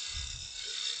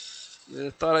 I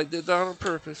thought I did that on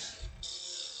purpose.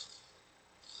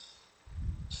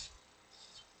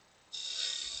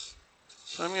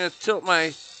 So I'm going to tilt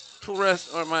my tool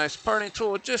rest or my parting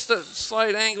tool at just a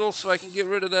slight angle so I can get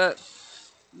rid of that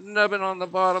nubbin on the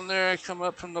bottom there. I come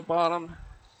up from the bottom.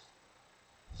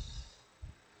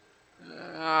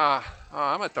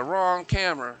 I'm at the wrong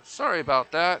camera. Sorry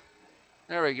about that.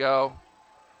 There we go.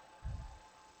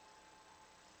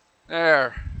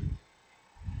 There.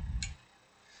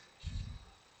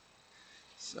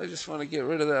 So I just want to get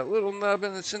rid of that little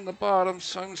nubbin that's in the bottom.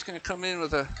 So I'm just going to come in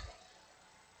with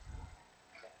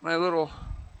my little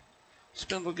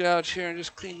spindle gouge here and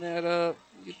just clean that up.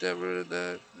 Get that rid of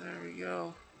that. There we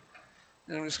go.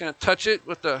 And I'm just going to touch it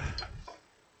with a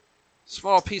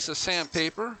small piece of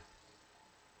sandpaper.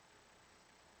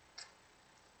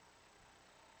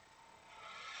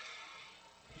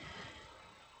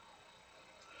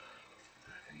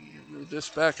 Move this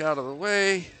back out of the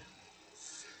way.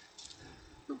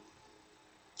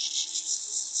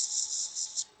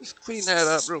 Just clean that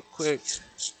up real quick.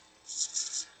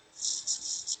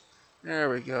 There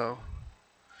we go.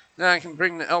 Now I can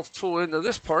bring the elf tool into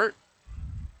this part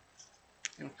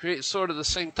and create sort of the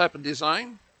same type of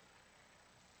design.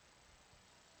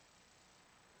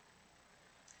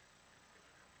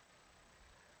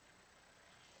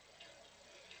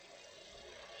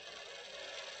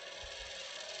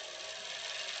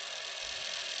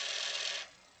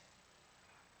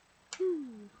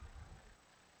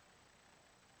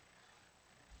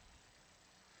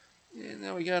 And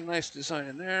now we got a nice design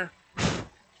in there.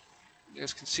 You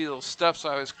guys can see those steps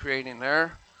I was creating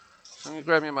there. So I'm going to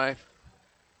grab me my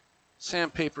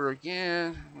sandpaper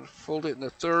again. I'm going to fold it into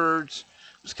thirds.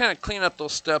 Just kind of clean up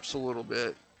those steps a little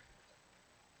bit.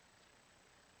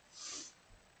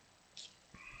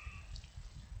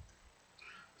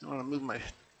 I want to move my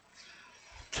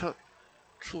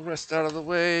tool rest out of the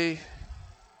way.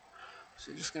 So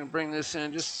you're just going to bring this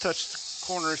in, just touch the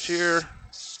corners here.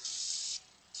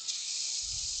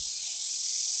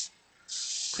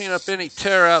 Clean up any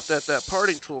tear out that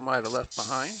parting tool might have left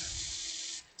behind.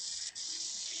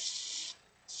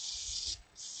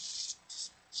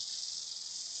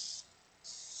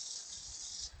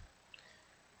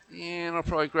 And I'll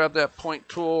probably grab that point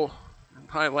tool and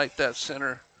highlight that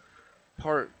center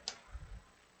part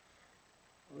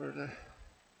where the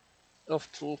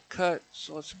elf tool cut.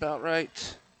 So it's about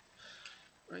right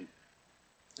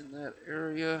in that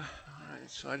area. All right,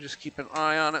 so I just keep an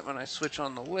eye on it when I switch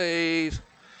on the lathe.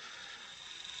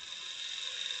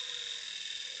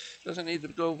 Doesn't need to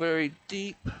go very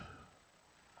deep.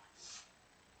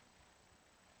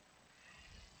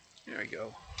 There we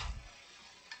go.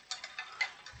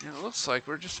 And it looks like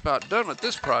we're just about done with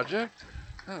this project.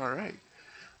 All right,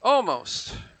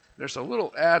 almost. There's a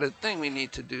little added thing we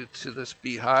need to do to this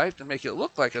beehive to make it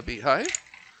look like a beehive,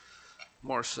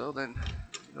 more so than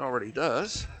it already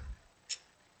does.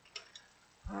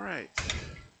 All right,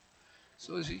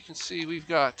 so as you can see, we've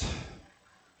got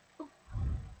a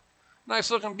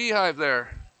nice looking beehive there,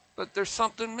 but there's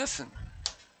something missing.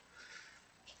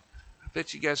 I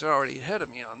bet you guys are already ahead of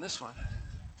me on this one.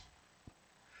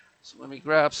 So let me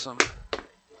grab something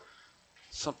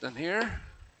here.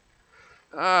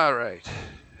 All right.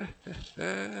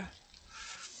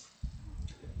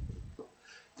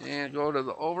 And go to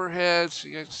the overhead so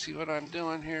you guys can see what I'm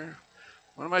doing here.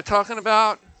 What am I talking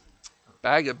about? A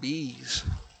bag of bees.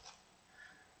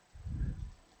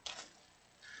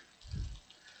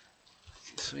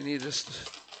 So we need to just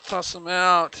toss them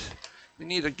out. We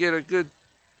need to get a good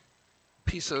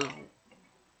piece of,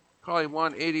 probably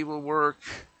 180 will work.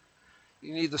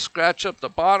 You need to scratch up the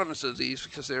bottoms of these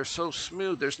because they're so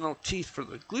smooth. There's no teeth for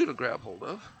the glue to grab hold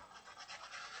of.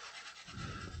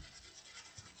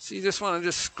 So you just want to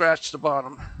just scratch the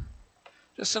bottom.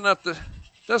 Just enough to,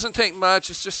 doesn't take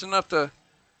much. It's just enough to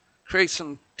create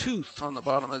some tooth on the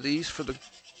bottom of these for the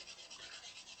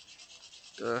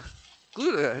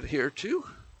glue to adhere to.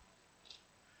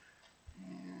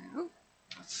 Oh,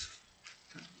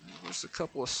 there's a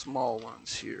couple of small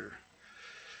ones here.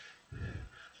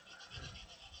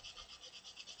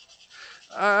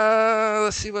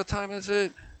 Let's see, what time is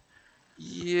it?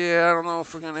 Yeah, I don't know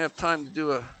if we're going to have time to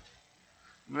do a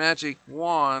magic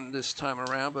wand this time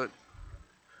around, but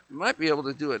we might be able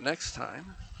to do it next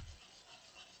time.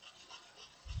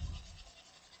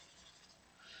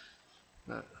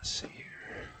 But let's see here.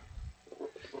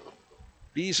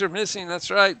 Bees are missing,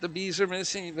 that's right, the bees are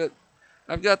missing, but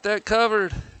I've got that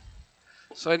covered.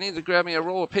 So I need to grab me a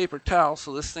roll of paper towel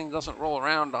so this thing doesn't roll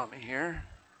around on me here.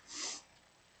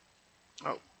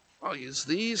 Oh, I'll use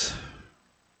these.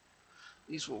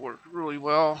 These will work really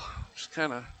well. Just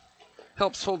kind of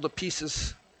helps hold the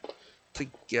pieces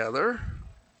together.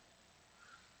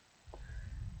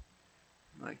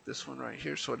 Like this one right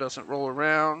here, so it doesn't roll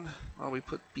around while we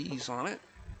put bees on it.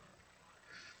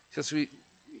 Because you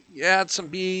add some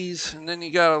bees and then you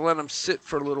gotta let them sit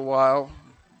for a little while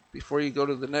before you go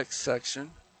to the next section.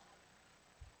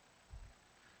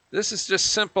 This is just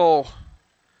simple,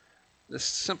 this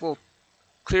simple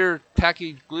clear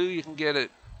tacky glue you can get at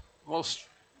most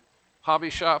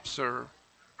hobby shops or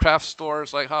craft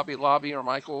stores like Hobby Lobby or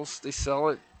Michael's. They sell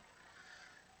it.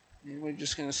 And we're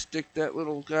just gonna stick that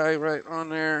little guy right on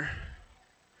there.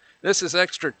 This is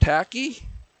extra tacky,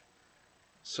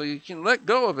 so you can let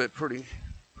go of it pretty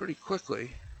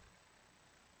quickly.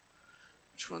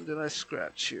 Which one did I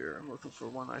scratch here? I'm looking for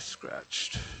one I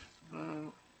scratched.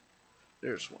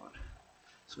 There's one.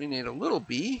 So we need a little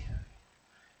bee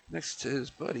next to his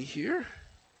buddy here.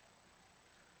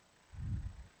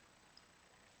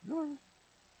 Come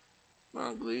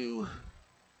on, glue.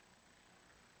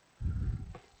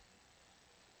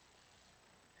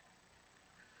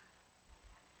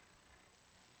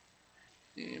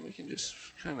 And we can just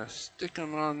kind of stick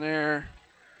them on there.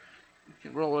 We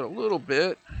can roll it a little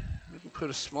bit. We can put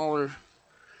a smaller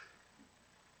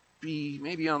bee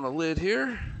maybe on the lid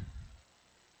here.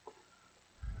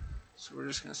 So we're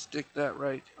just going to stick that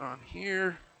right on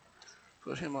here.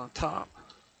 Put him on top.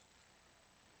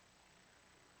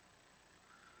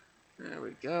 There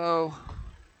we go.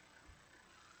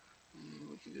 And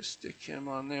we can just stick him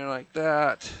on there like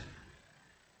that.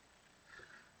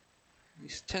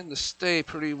 These tend to stay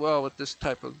pretty well with this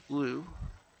type of glue.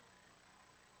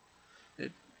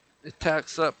 It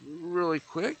tacks up really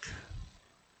quick.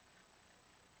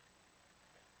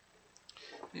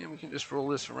 And we can just roll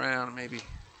this around and maybe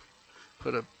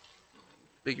put a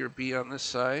bigger bee on this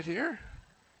side here.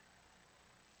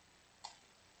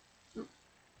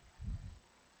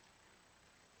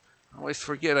 always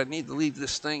forget I need to leave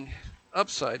this thing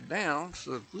upside down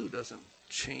so the glue doesn't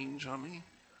change on me.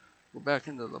 Go back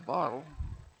into the bottle.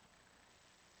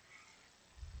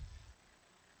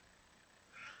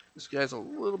 This guy's a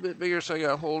little bit bigger, so I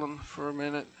gotta hold him for a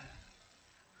minute.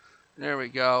 There we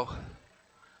go.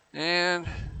 And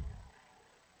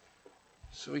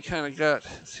so we kind of got,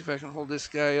 let's see if I can hold this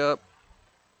guy up.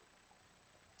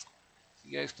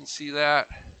 You guys can see that.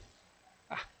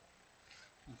 We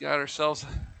got ourselves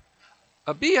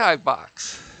a beehive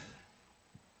box.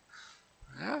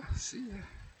 Yeah, see that.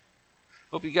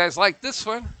 Hope you guys like this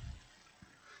one.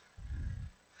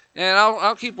 And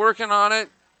I'll keep working on it.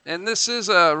 And this is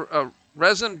a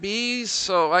resin bees,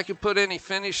 so I can put any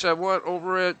finish I want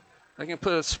over it. I can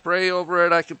put a spray over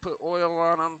it. I can put oil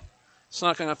on them. It's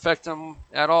not going to affect them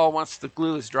at all once the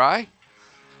glue is dry.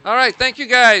 All right, thank you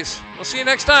guys. We'll see you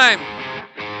next time.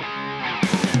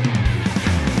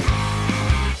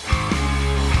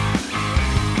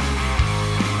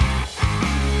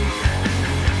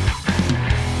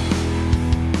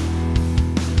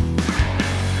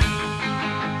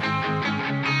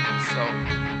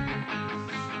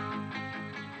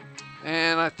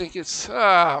 And I think it's,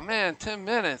 oh man, 10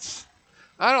 minutes.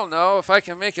 I don't know if I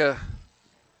can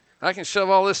I can shove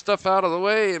all this stuff out of the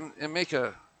way and make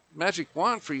a magic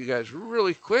wand for you guys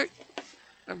really quick.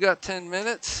 I've got 10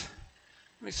 minutes.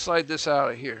 Let me slide this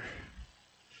out of here.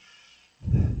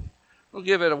 We'll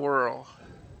give it a whirl.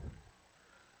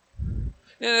 And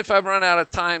if I run out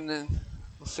of time, then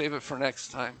we'll save it for next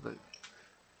time. But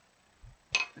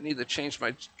I need to change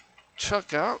my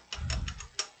chuck out.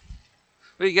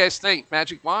 What do you guys think?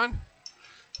 Magic wand?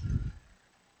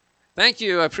 Thank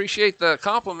you. I appreciate the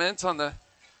compliments on the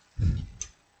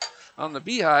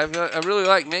beehive. I really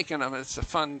like making them. It's a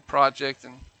fun project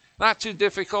and not too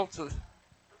difficult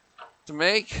to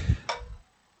make.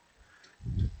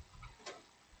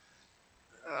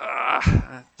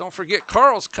 Don't forget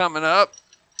Carl's coming up.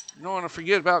 You don't want to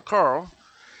forget about Carl.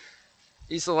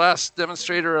 He's the last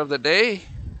demonstrator of the day.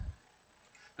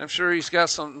 I'm sure he's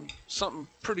got something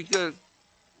pretty good,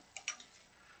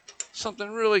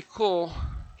 something really cool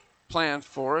planned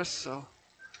for us.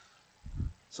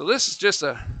 So this is just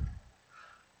a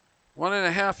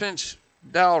 1.5 inch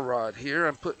dowel rod here.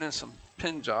 I'm putting in some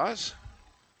pin jaws.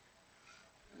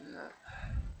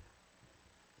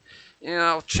 And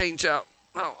I'll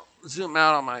zoom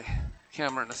out on my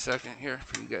camera in a second here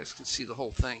for you guys can see the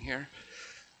whole thing here.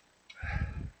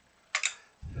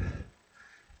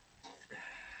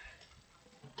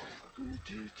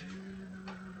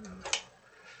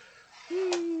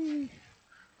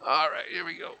 All right, here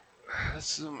we go.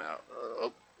 Let's zoom out.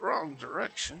 Oh, wrong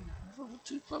direction. A little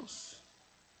too close.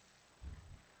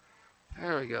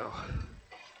 There we go.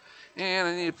 And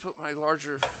I need to put my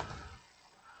larger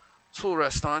tool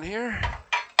rest on here.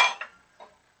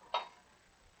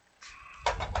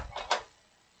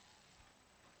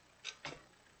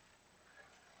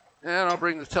 And I'll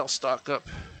bring the tailstock up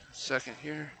a second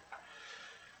here.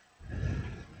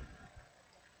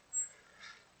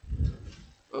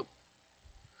 Oh,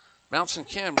 bouncing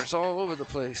cameras all over the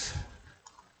place.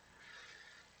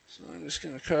 So I'm just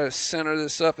going to try to center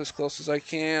this up as close as I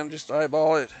can, just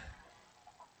eyeball it.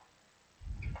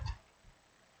 I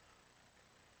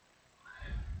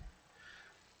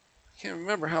can't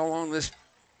remember how long this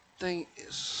thing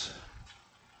is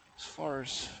as far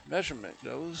as measurement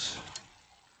goes.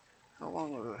 How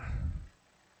long of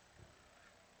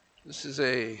this is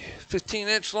a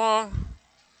 15-inch long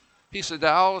piece of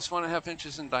dowel. It's 1.5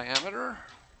 inches in diameter.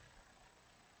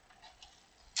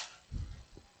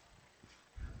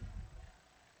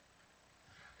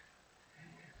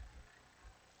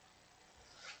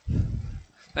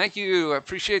 Thank you. I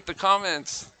appreciate the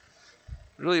comments.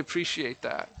 Really appreciate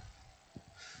that.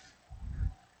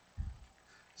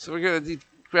 So we're going to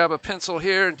grab a pencil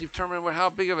here and determine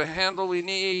how big of a handle we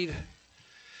need.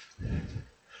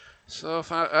 So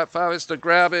if I was to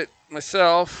grab it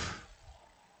myself,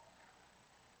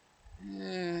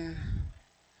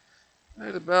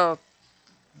 right about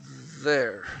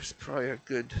there is probably a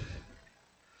good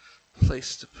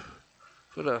place to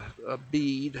put a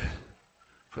bead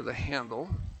for the handle.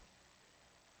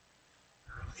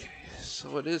 Okay,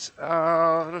 so it is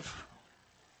out of,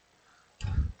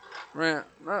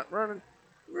 not running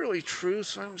really true,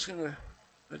 so I'm just going to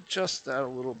adjust that a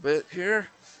little bit here.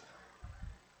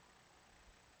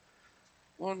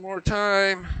 One more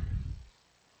time.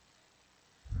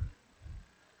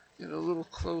 Get a little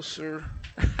closer.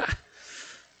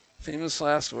 Famous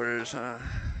last words, huh?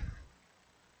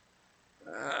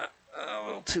 A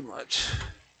little too much.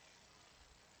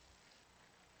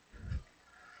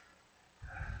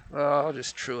 Well, I'll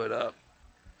just true it up.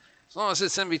 As long as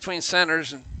it's in between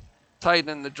centers and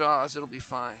tightening the jaws, it'll be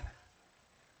fine.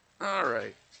 All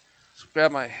right, let's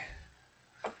grab my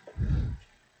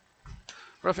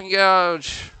roughing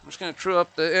gouge. I'm just going to true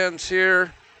up the ends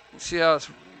here and see how it's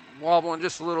wobbling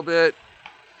just a little bit.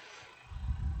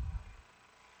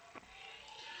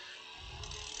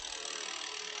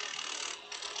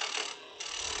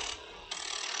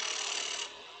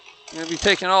 I'm going to be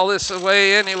taking all this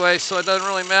away anyway, so it doesn't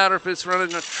really matter if it's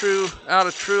running a true, out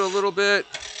of true a little bit.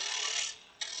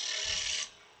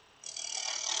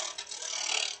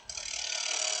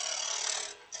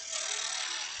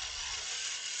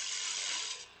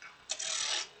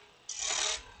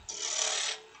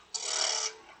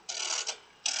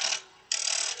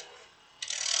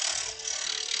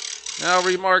 Now I'll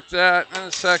remark that in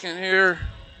a second here.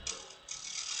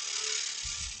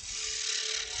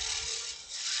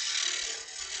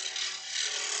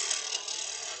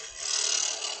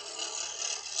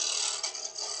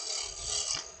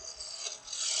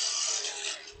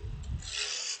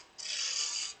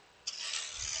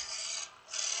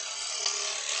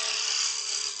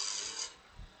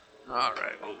 All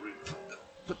right, we'll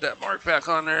put that mark back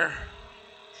on there.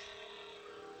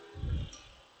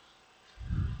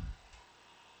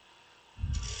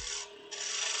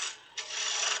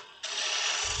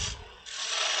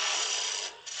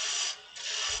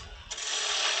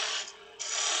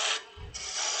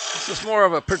 This is more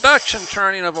of a production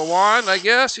turning of a wand, I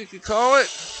guess you could call it.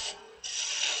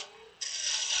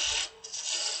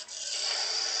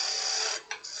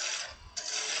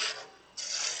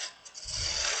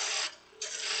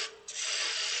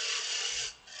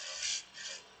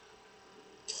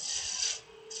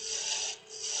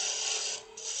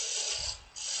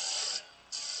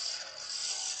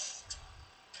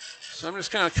 So I'm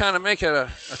just going to kind of make it a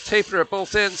taper at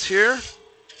both ends here.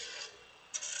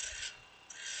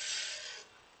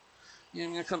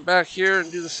 I'm going to come back here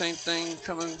and do the same thing,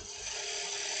 coming.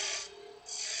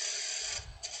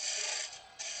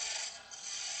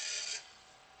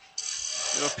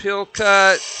 Do a peel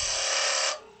cut.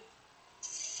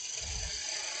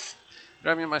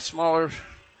 Grab me my smaller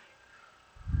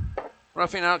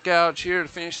roughing out gouge here to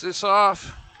finish this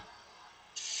off.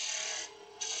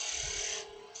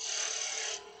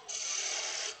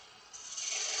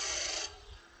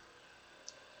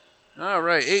 All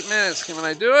right, 8 minutes. Can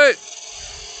I do it?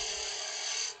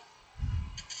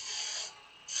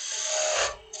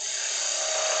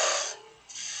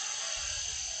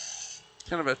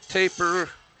 Kind of a taper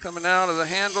coming out of the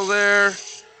handle there.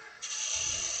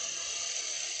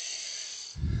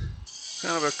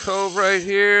 Kind of a cove right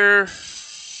here.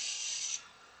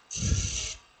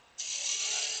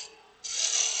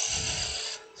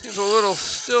 Seems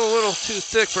still a little too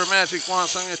thick for a magic wand,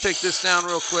 so I'm going to take this down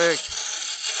real quick.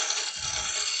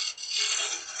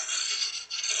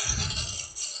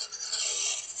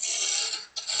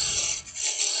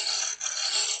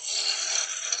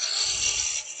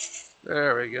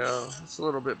 There we go. That's a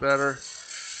little bit better.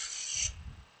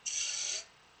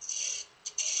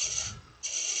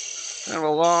 Kind of a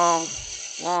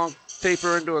long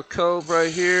taper into a cove right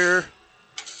here.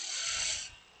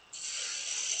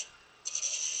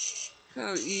 Kind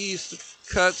of ease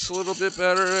the cuts a little bit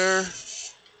better there.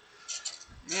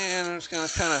 And I'm just going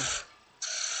to kind of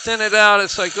thin it out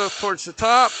as I go towards the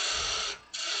top.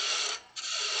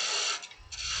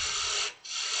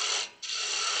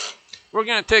 We're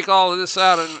going to take all of this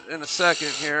out in a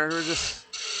second here. We're just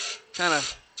kind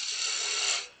of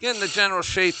getting the general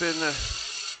shape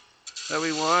that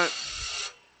we want.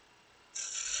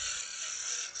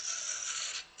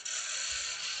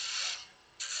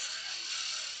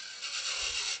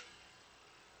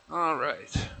 All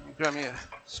right, grab me a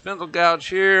spindle gouge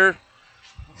here.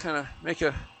 Kind of make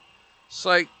a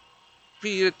slight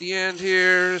bead at the end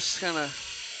here. Just kind of.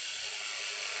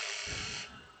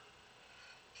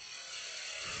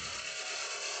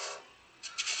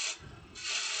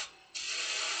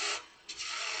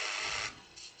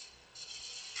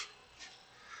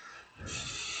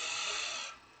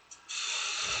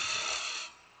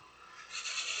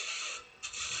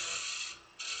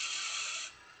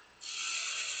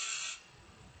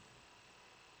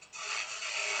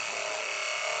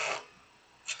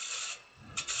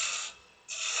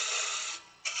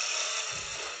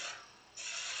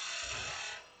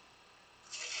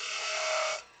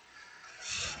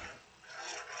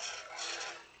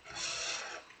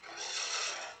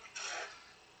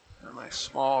 My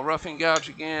small roughing gouge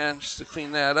again, just to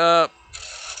clean that up.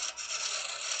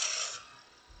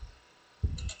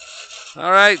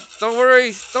 All right, don't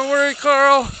worry,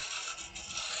 Carl.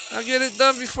 I'll get it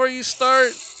done before you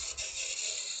start.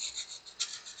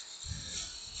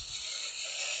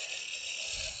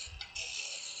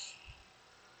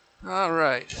 All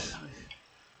right.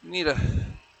 We need a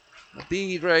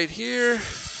bead right here,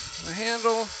 a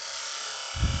handle.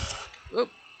 Oop.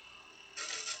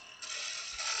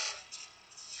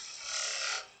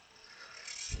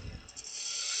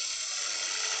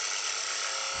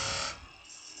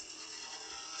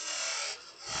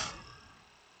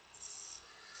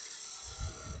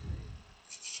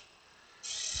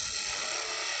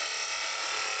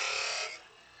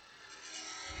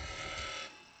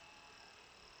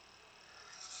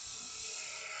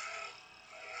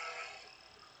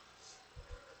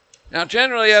 Now,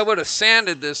 generally, I would have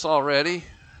sanded this already.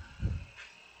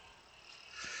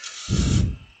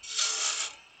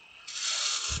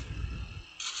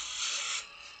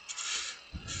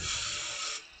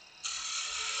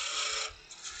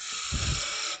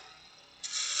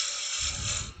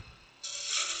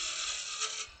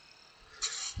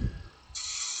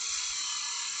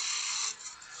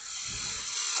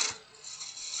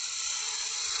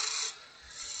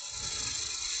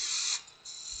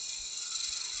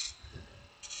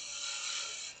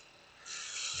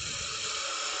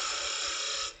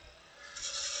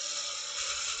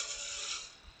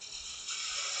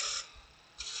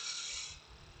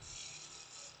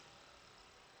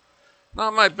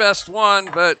 Not my best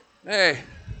one, but hey,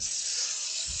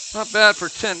 not bad for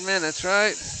 10 minutes,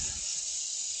 right?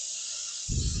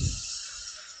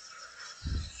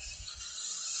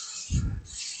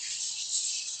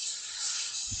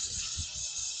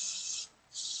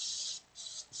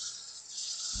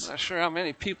 Not sure how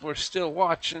many people are still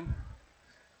watching.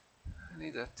 I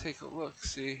need to take a look,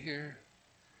 see here.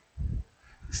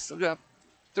 Still got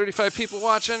 35 people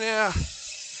watching, yeah.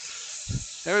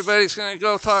 Everybody's gonna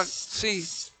go talk, see.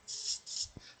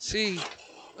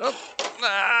 Oh,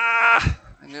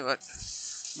 I knew it.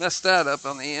 Messed that up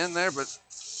on the end there, but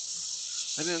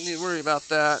I didn't need to worry about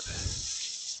that.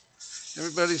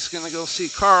 Everybody's gonna go see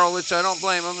Carl, which I don't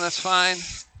blame them, that's fine.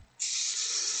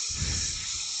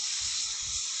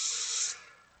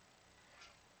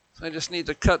 I just need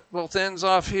to cut both ends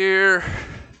off here.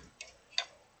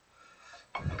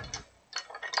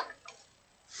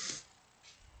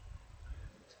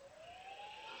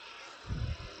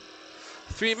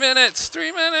 Three minutes.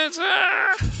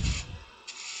 Ah!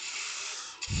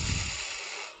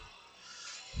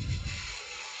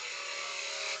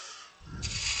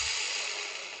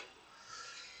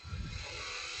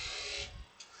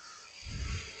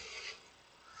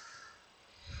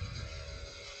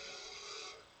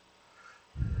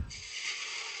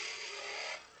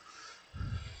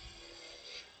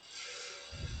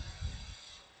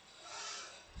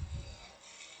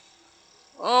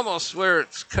 Almost where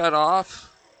it's cut off.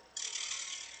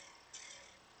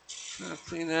 I'll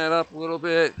clean that up a little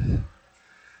bit.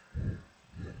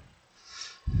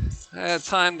 I had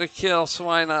time to kill, so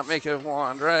why not make it a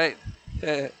wand, right?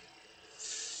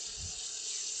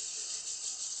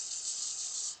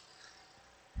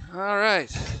 All right.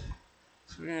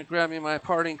 So we're going to grab me my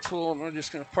parting tool, and we're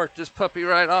just going to part this puppy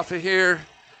right off of here.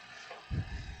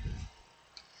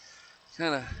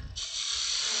 Kind of.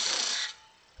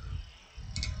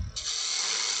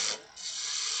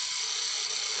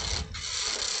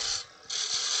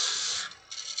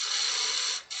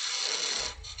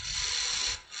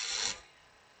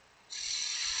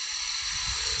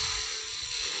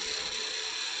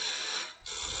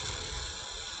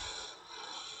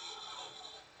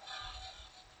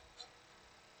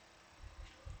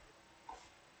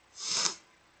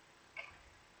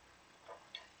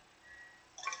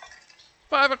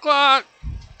 Five o'clock.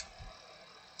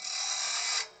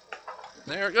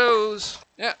 There it goes.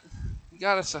 Yeah, we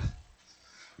got us a.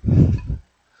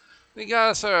 We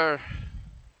got us our.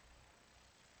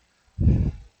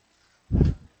 Kind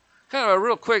of a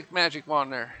real quick magic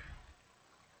wand there.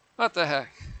 What the heck?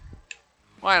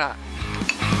 Why not?